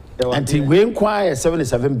 Until we inquire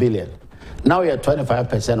 77 billion. Now you're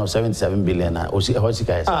 25% of 77 billion. Or see how she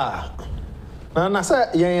guys. Na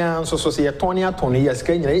say yan so say 20 years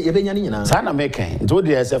can you be nyina. Sana making. Do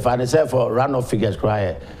the SF and say for run of figures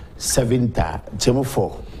cry. 70 chemo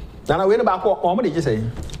 4 na we back o mo dey say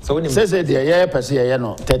so we say the yeah person yeah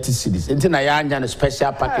no 30 cedis until na ya anya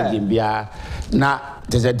special packaging bia na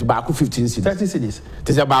there's a back 15 cedis 30 cedis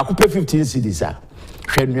there's a back 15 cedis ah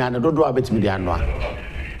hwenu an dodo abetimi dia no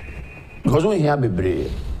because we here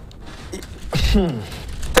bebre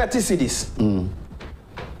 30 cedis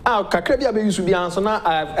kakra bia be use bia so na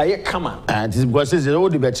aye kama and this because say o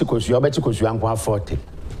dey beti kosu anko 40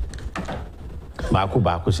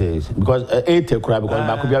 Baku says because 80 crab because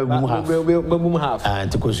Baku be half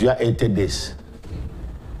and because you are 80 days.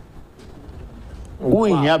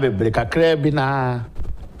 We have a break a crab na.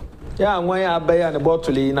 Yeah, why I buy an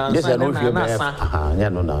bottle in and yes, I know if you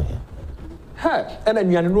no. Hey, and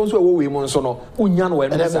then you know so we monsono. Unyan when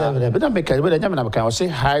but I make I say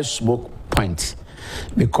high smoke point.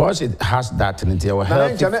 Because it has that in it, our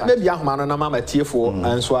health. Maybe young man and I'm a tearful,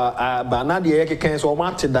 and so Banadi can so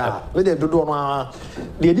much that with the Dudona,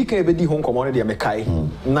 the educated the home community, Mekai.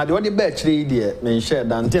 Now, the only bad lady may share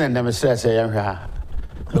than 10 and never says,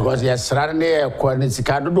 because yes, suddenly, quantity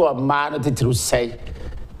can't do a man to say.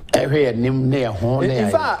 Every name near home.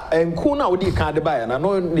 In fact, and Kuna would you can't buy, and I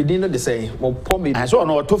know the dinner the same. Well, probably I saw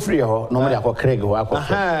no 2 free or normally I call Craig or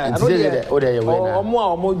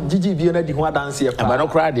more Gigi Viena di Hua dance here. But no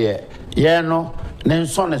cry there. Yeah, no, then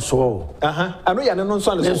son and so. I know you're no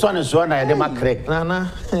son and so on. I am a Craig.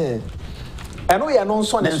 Nana. I know you're no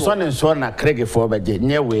son and so on. Craig for but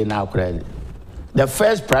near way now, Craig. The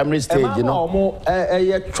first primary stage, you know, more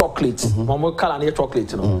a chocolate, more color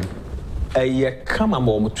chocolate, you know. Come a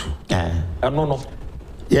moment. No.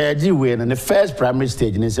 Yeah, G-Win, and the first primary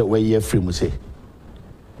stage is a way you're free, Musse.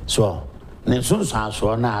 So, then soon sounds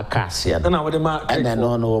for now, Cassia, and I would mark, and then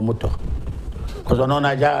no motor. Because I know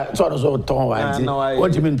I sort of so tall.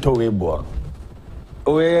 What do you mean, tow a board?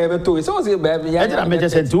 Oh, ever to it's also baby. I made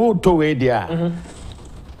just a 2 tow dear.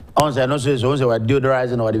 On the noses, also a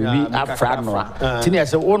deodorizing or the baby up front. Tinia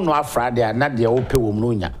said, oh, no, Friday, not the old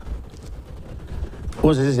woman.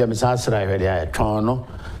 Who says I'm Sasra already? I Tono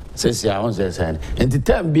says, I won't say, and the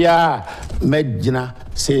time Bia Medina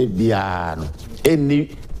say Biano. Any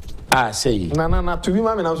I say, Nana, to be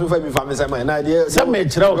mammy, I'm so famous for an idea. Some may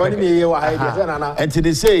throw me and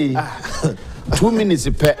to say 2 minutes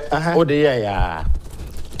a pet, oh, the yeah,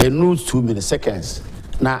 a lose 2 minutes seconds.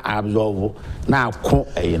 Now absorb, now,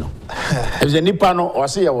 you know. If the Nipano or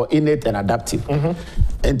say our innate and adaptive, and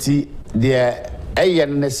the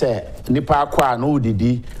Ayan say, Nipa qua no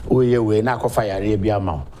didi, or ye way, now fire Arabia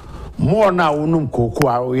mount. More now, unum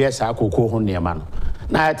cocoa, yes, I cocoa on near man.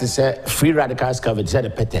 Now it is a free radicals covered, said a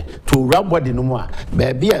pete to rub body no more,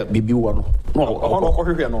 baby, baby one,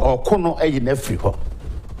 or cono a in every hole.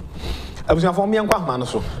 I was informed young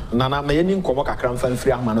Manaso, Nana Mayanin Comoca Cramfan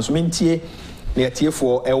Free Manos Mintie. Near tier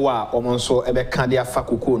for a while, almost so a candia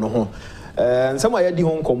facuco no home. And somewhere at the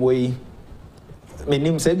home come way. My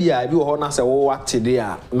name said, I do honor say, oh, what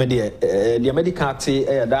today, media, the American tea,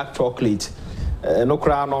 a dark chocolate, no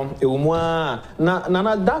crown on, a woman,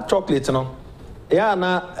 nana dark chocolate, no. Yeah,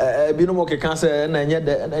 na binomo cancer, and yet,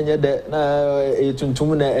 a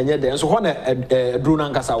tuntumuna, and yet, so one a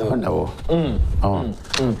drunan cassa. Woman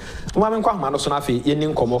Quamanosonafi,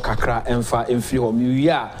 Yenin Como Cacra, and far in free home,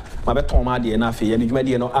 you are. My beton madi enough here, and you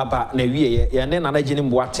made no abba newie, and then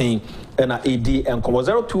Agyenim Boateng and AD and Como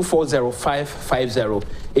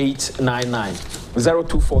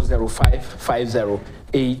 0240550899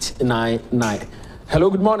 0240550899. Hello,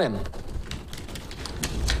 good morning.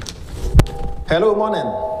 Hello, morning.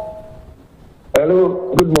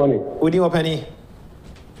 Hello, good morning. Would you penny?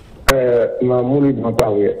 Mamuli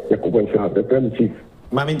Mapawe, Yakuban, the Premier Chief.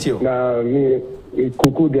 Mamintio. Now, me,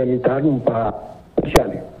 Kuku, the Mitarumpa.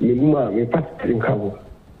 Me fast in cover.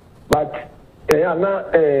 But na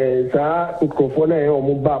sa microphone or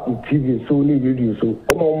mobile TV so ni radio so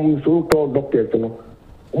so called doctors no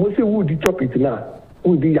mo say who di chop it na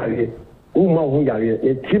who di yare who ma who yare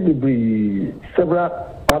e TV several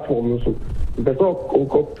platforms so the so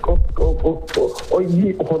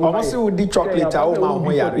yi o say who di chocolate a who ma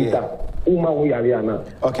who yare who yare na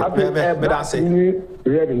okay me da say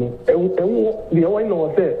ready no the one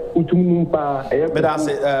no say utum pa me da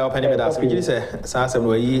say open me da say you say sa asem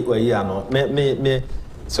no yi ano me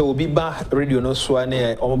so obi ba radio no so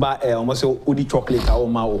na o ba o say odi chocolate a o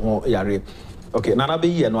ma wo yare okay nana be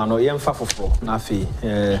yi no ano ye mfa foforo na afi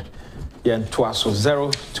ye nto aso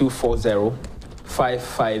 0240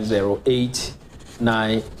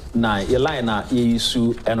 55089 ye line na ye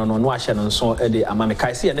isu eno no ahye no so e de amame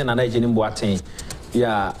kai se ye na Agyenim Boateng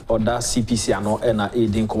ya oda CPC ano na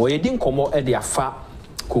edin komo edin komo e de afa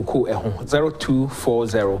koko e ho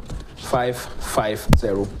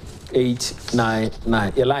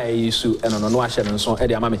 0240550899 ye line ye isu eno no ahye no so e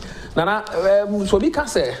de amame nana so bi ka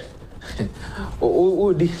se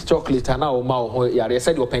o di chocolate na o ma o yare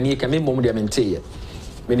said your penny can me mom de mente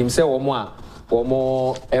menim se wo mo a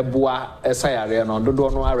Omo eboa esayare no dodo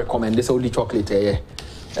no a recommend say only chocolate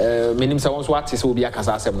menim say won so artist will be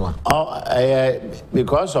akasa asem no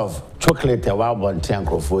because of chocolate wa Boateng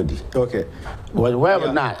crofodi okay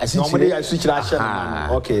well na normally I switch that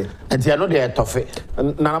okay and you know they tough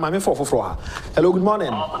na ma me for ha hello good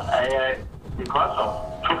morning because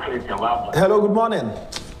of chocolate wa hello good morning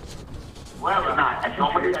well na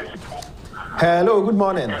normally hello good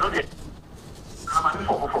morning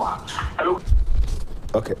hello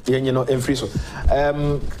okay you know free so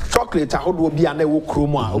chocolate ahodo bi ana wo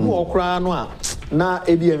kromu a omo okra no a na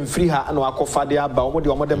ebi free ha na akofa de aba omo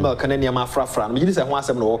de milk na niam afrafra no me say ho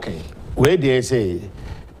asem no working we dey say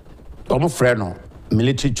omo frɛ no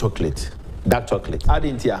military chocolate dark chocolate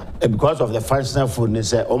adentia because of the functional food ni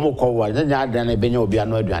say omo ko wa nya adan na benya obi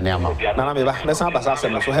ano aduane ama na me ba me san basa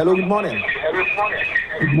asem so hello good morning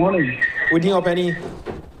good morning we din openi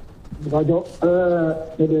Bajo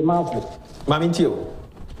the mouth mamintio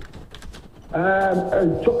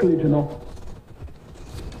chocolate no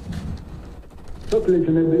chocolate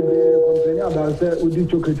no be company about say odi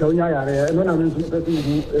chocolate onya yare no na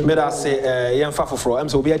me da say yemfa foforo em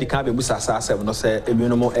say obi adi kan be busa asem no say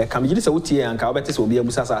ebinom kam gidi say wotie anka obete say obi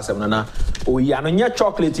abusa asem no na oyi ano nya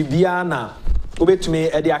chocolate bia na obetumi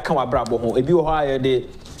e de aka wabrabo ho ebi wo ho aye de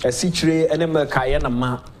asichire ene milk aye na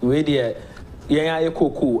ma we de yen aye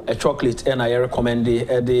cocoa a chocolate and I recommend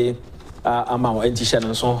the amount and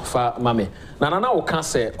t-shirt so fa mame na wo ka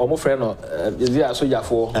say omo frɛ no via soja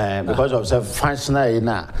for because of self functional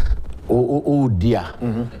na o dia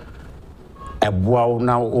eboa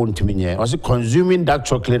na ontimi nye also consuming dark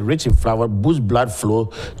chocolate rich in flour boosts blood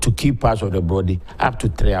flow to key parts of the body up to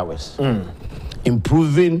 3 hours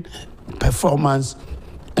improving performance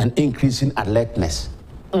and increasing alertness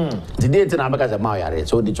the day na because of my yare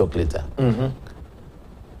so the chocolate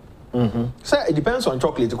So it depends on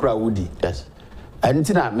chocolate woody. Yes.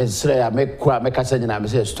 And I make a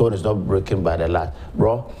say stone is not broken by the last.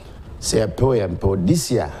 Bro, say a poem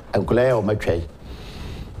this year and Colea or my tray.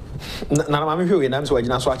 Now I'm here I'm so I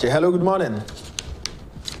just watch it. Hello, good morning.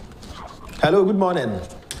 Hello, good morning.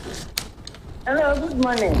 Hello, good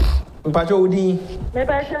morning. Pacho Udi.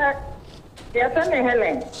 Yes, I'm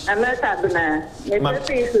Helen. I'm not Abuna.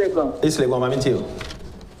 It's legal. It's legal, Mammy too.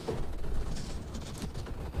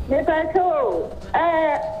 Me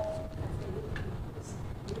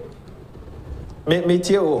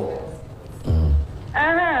too.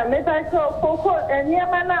 Me Coco, and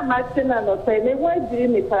Yamana Martina, no say, they won't do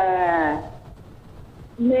me for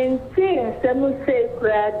maintain some say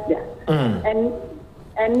Raja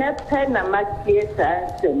and not pen a much theatre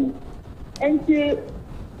and she.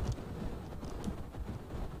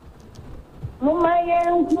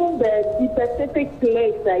 Mumayan the specific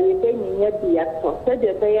place that you been in your diaspora, so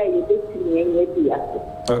the way you been in your diaspora.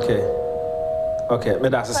 Okay, me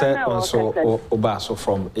that's said also Obaso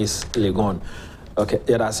from East Legon. Okay,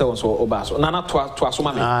 yeah, that's also Obaso. Nana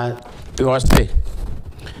Twasuma. Because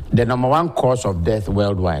the number one cause of death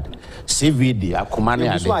worldwide, CVD,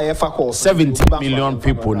 Akumani, 70 million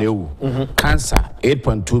people new. Cancer,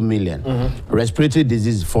 8.2 million. Respiratory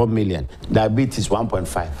disease, 4 million. Diabetes,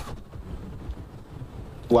 1.5.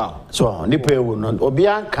 Wow. So, nipe will not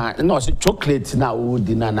Obianka, no, chocolate now, wood,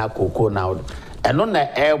 dinner, cocoa now. And on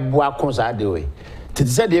the air, bois the way. To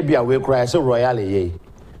say they be away cry, so royally.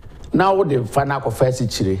 Now, the final confess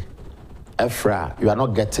chile, Efra, you are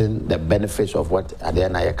not getting the benefits of what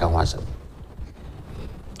Adena can want. So,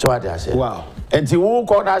 what I say, wow. And the who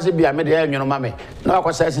called us be a media, you know, mammy. Now, I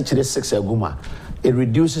was chile 6 a guma. It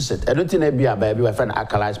reduces it. I don't think they be a baby, I find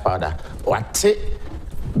alkalized powder. What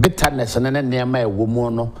bitterness and then near my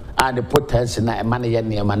woman and the potency na money and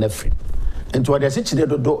near my free. And to what they sit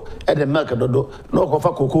do at the milk do no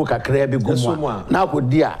coffee cocoa crabby gumwa. Now good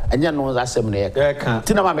dear, and you know that's same near.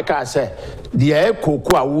 Tina Mamaka say, the air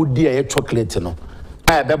cocoa would dear chocolate no.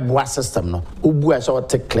 I have a bois system no. Ubu I saw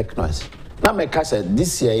take click noise. Now my said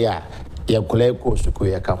this year, your colleague goes to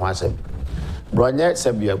Kuya Kawasem. Bronya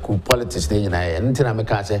said you cool politics, and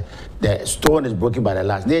Tina say the stone is broken by the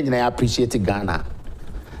last. Then I appreciate Ghana.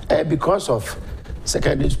 Because of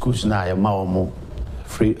secondary schools now, your mom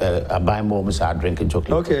free buying moms are drinking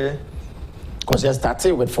chocolate. Okay. Because you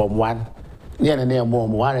started with Form 1, near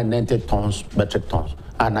mom 190 tons, metric tons,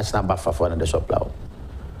 and national buffer for the supply.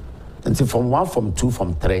 Until Form 1, Form 2,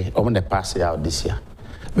 Form 3, I'm going to pass it out this year.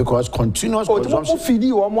 Because continuous consumption. Feed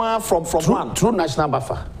you from 1 through national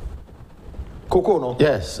buffer. Cocoa, no?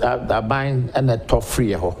 Yes, I'm buying and the top free.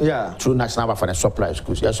 Yeah. Through national buffer and supply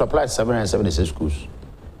schools. You supply 776 schools.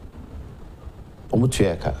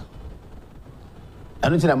 Omutueka.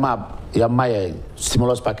 And until a map, your my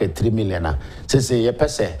stimulus packet 3 million. Say, ye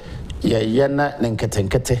pese, ye yena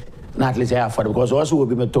nenketenkete, not least for because also will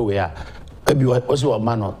be metoya. Maybe also a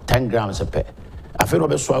man 10 grams a pay. I feel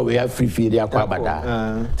over we have free feed ya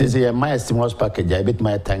kwabada. This is my stimulus package, I bet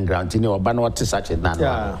my 10 grams, you know, but not such a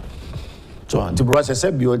nan. So, the process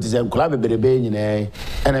said, you is a club in and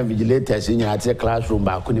a vigilators in your classroom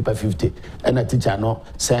by Kunipa 50, and a teacher no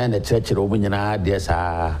send a church over in yes,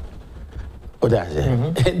 what I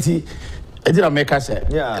say. It didn't make us say,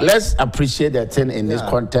 let's appreciate that thing in this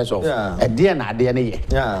context of a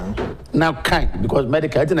DNA. Yeah. Now, kind because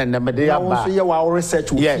medical and the media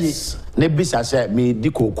research. Yes. Nebisa said, me di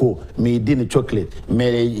cocoa, me din chocolate,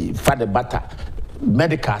 me father butter,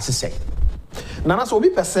 medical say. Nana so obi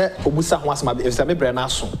pese obusa ho asem be me bre na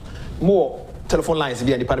so mo telephone lines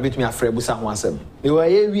bi ani pa betumi afre busa ho asem e wa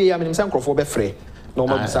ye wie ya menim se nkrofo be frɛ na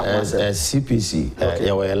mo busa ho asem CPC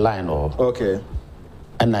you were a line or okay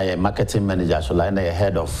and I marketing manager so line I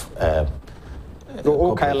head of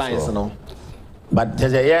all kind lines no but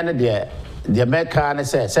there's a year there the American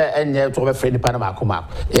say enye to be frɛ ni pa na makoma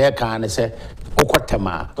e kan say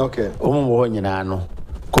okotema okay omo wo nyina no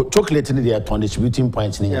chocolate in the distributing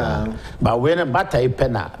points but when a butter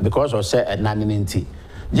penna because of say a naninity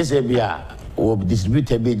just a beer will distribute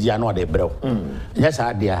a bit jano de bro yes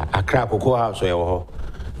idea a crack cocoa house or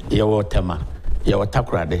your tema your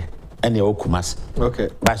takrade and your kumas okay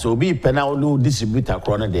but so be penna no distributor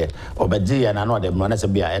corner there or beji and another money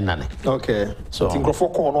beer and none okay so think of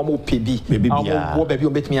for normal pb baby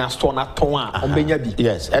bet me a store not ton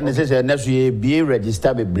yes and this is a next year be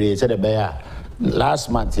registered be brace said the bear. Last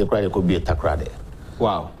month, you could be a takrade.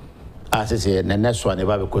 Wow. As I say, the next one,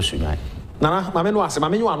 never because you know. Nana, my men was a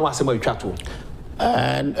man, you want to chat to.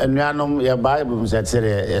 And you know, your Bible said,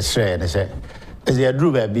 and said, as you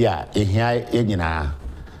drew a beer in here, in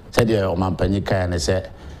said your man Panica, and I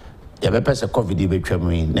said, ya be pese covid be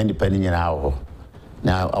twam yi na nipa ni nyina awo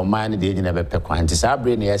na oman de nyina be pe kwan ti sa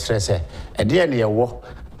bre na ye stress e de ne ye wo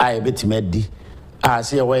a ye betime adi a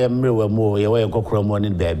se ye wo ye mre wa mu ye wo ye kokoro mu ne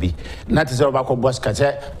baabi na ti se oba ko boss ka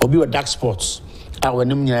se obi wo dark sports a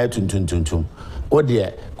wanim nyina tuntuntuntum o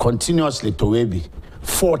de continuously to we bi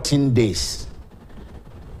 14 days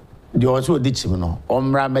the also di chim no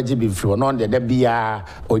omra meje bi free no de bia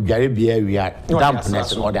odware bia wia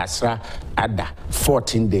dampness or the asra ada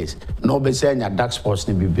 14 days no be say nya dark sports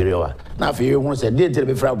ni bibirewa na fe hu say dey tell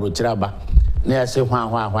be fra brochira ba na ya say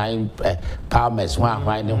hwan palmers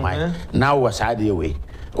hwan ni hwan na wo sa de we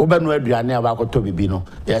obanu aduane abakoto bibi no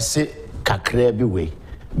ya say kakra bi we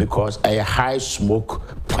because a high smoke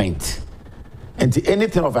point and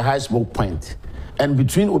anything of a high smoke point. And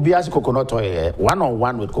between Obias coconut oil,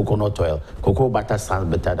 one-on-one with coconut oil, cocoa butter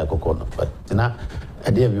sounds better than coconut oil. Now,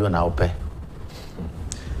 I dare you now pay.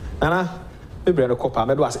 Nana, maybe I copper.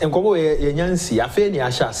 I was and come away. Yancy, I fear you.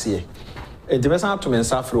 I shall see. And the best out to me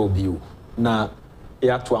suffer obiu. Na,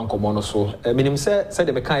 ya to uncle monoso. Minim said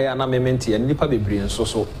the Mekaya and Amementi and Nipa be brilliant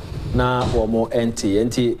so. Na or more empty,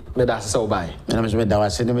 me that's so by. And I'm sure that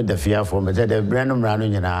was sending me the fear for me. The brand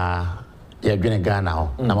running in you're going to go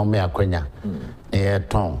now. I'm a quenya.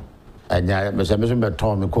 Tom. And I'm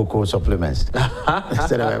Tom me cocoa supplements.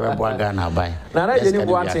 Instead of ever Ghana buy. Now, I didn't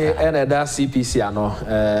want to enter that CPC. I know,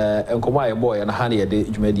 and come my boy and honey a day,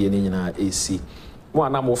 you made in AC.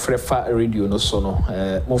 One more frefa radio no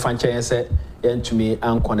sono. More fan said, and to me,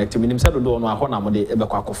 I'm connected. Me himself don't know how I'm de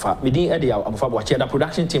Ebequacofa. Me didn't edit. I'm for watching the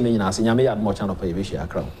production team in us. And you may have more channel for a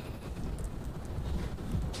crowd.